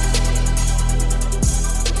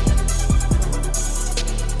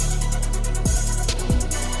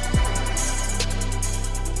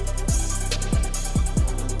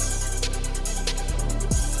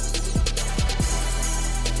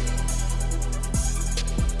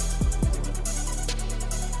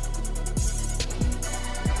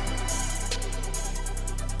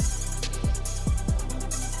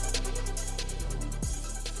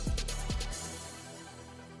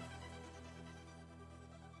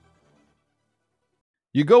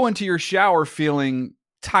 You go into your shower feeling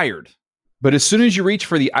tired, but as soon as you reach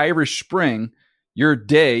for the Irish Spring, your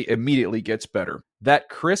day immediately gets better. That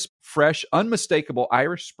crisp, fresh, unmistakable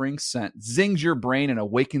Irish Spring scent zings your brain and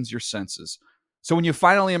awakens your senses. So when you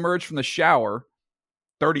finally emerge from the shower,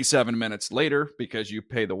 37 minutes later, because you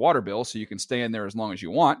pay the water bill so you can stay in there as long as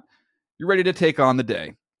you want, you're ready to take on the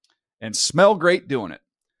day and smell great doing it.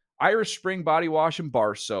 Irish Spring Body Wash and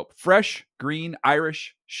Bar Soap. Fresh, green,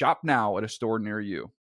 Irish. Shop now at a store near you.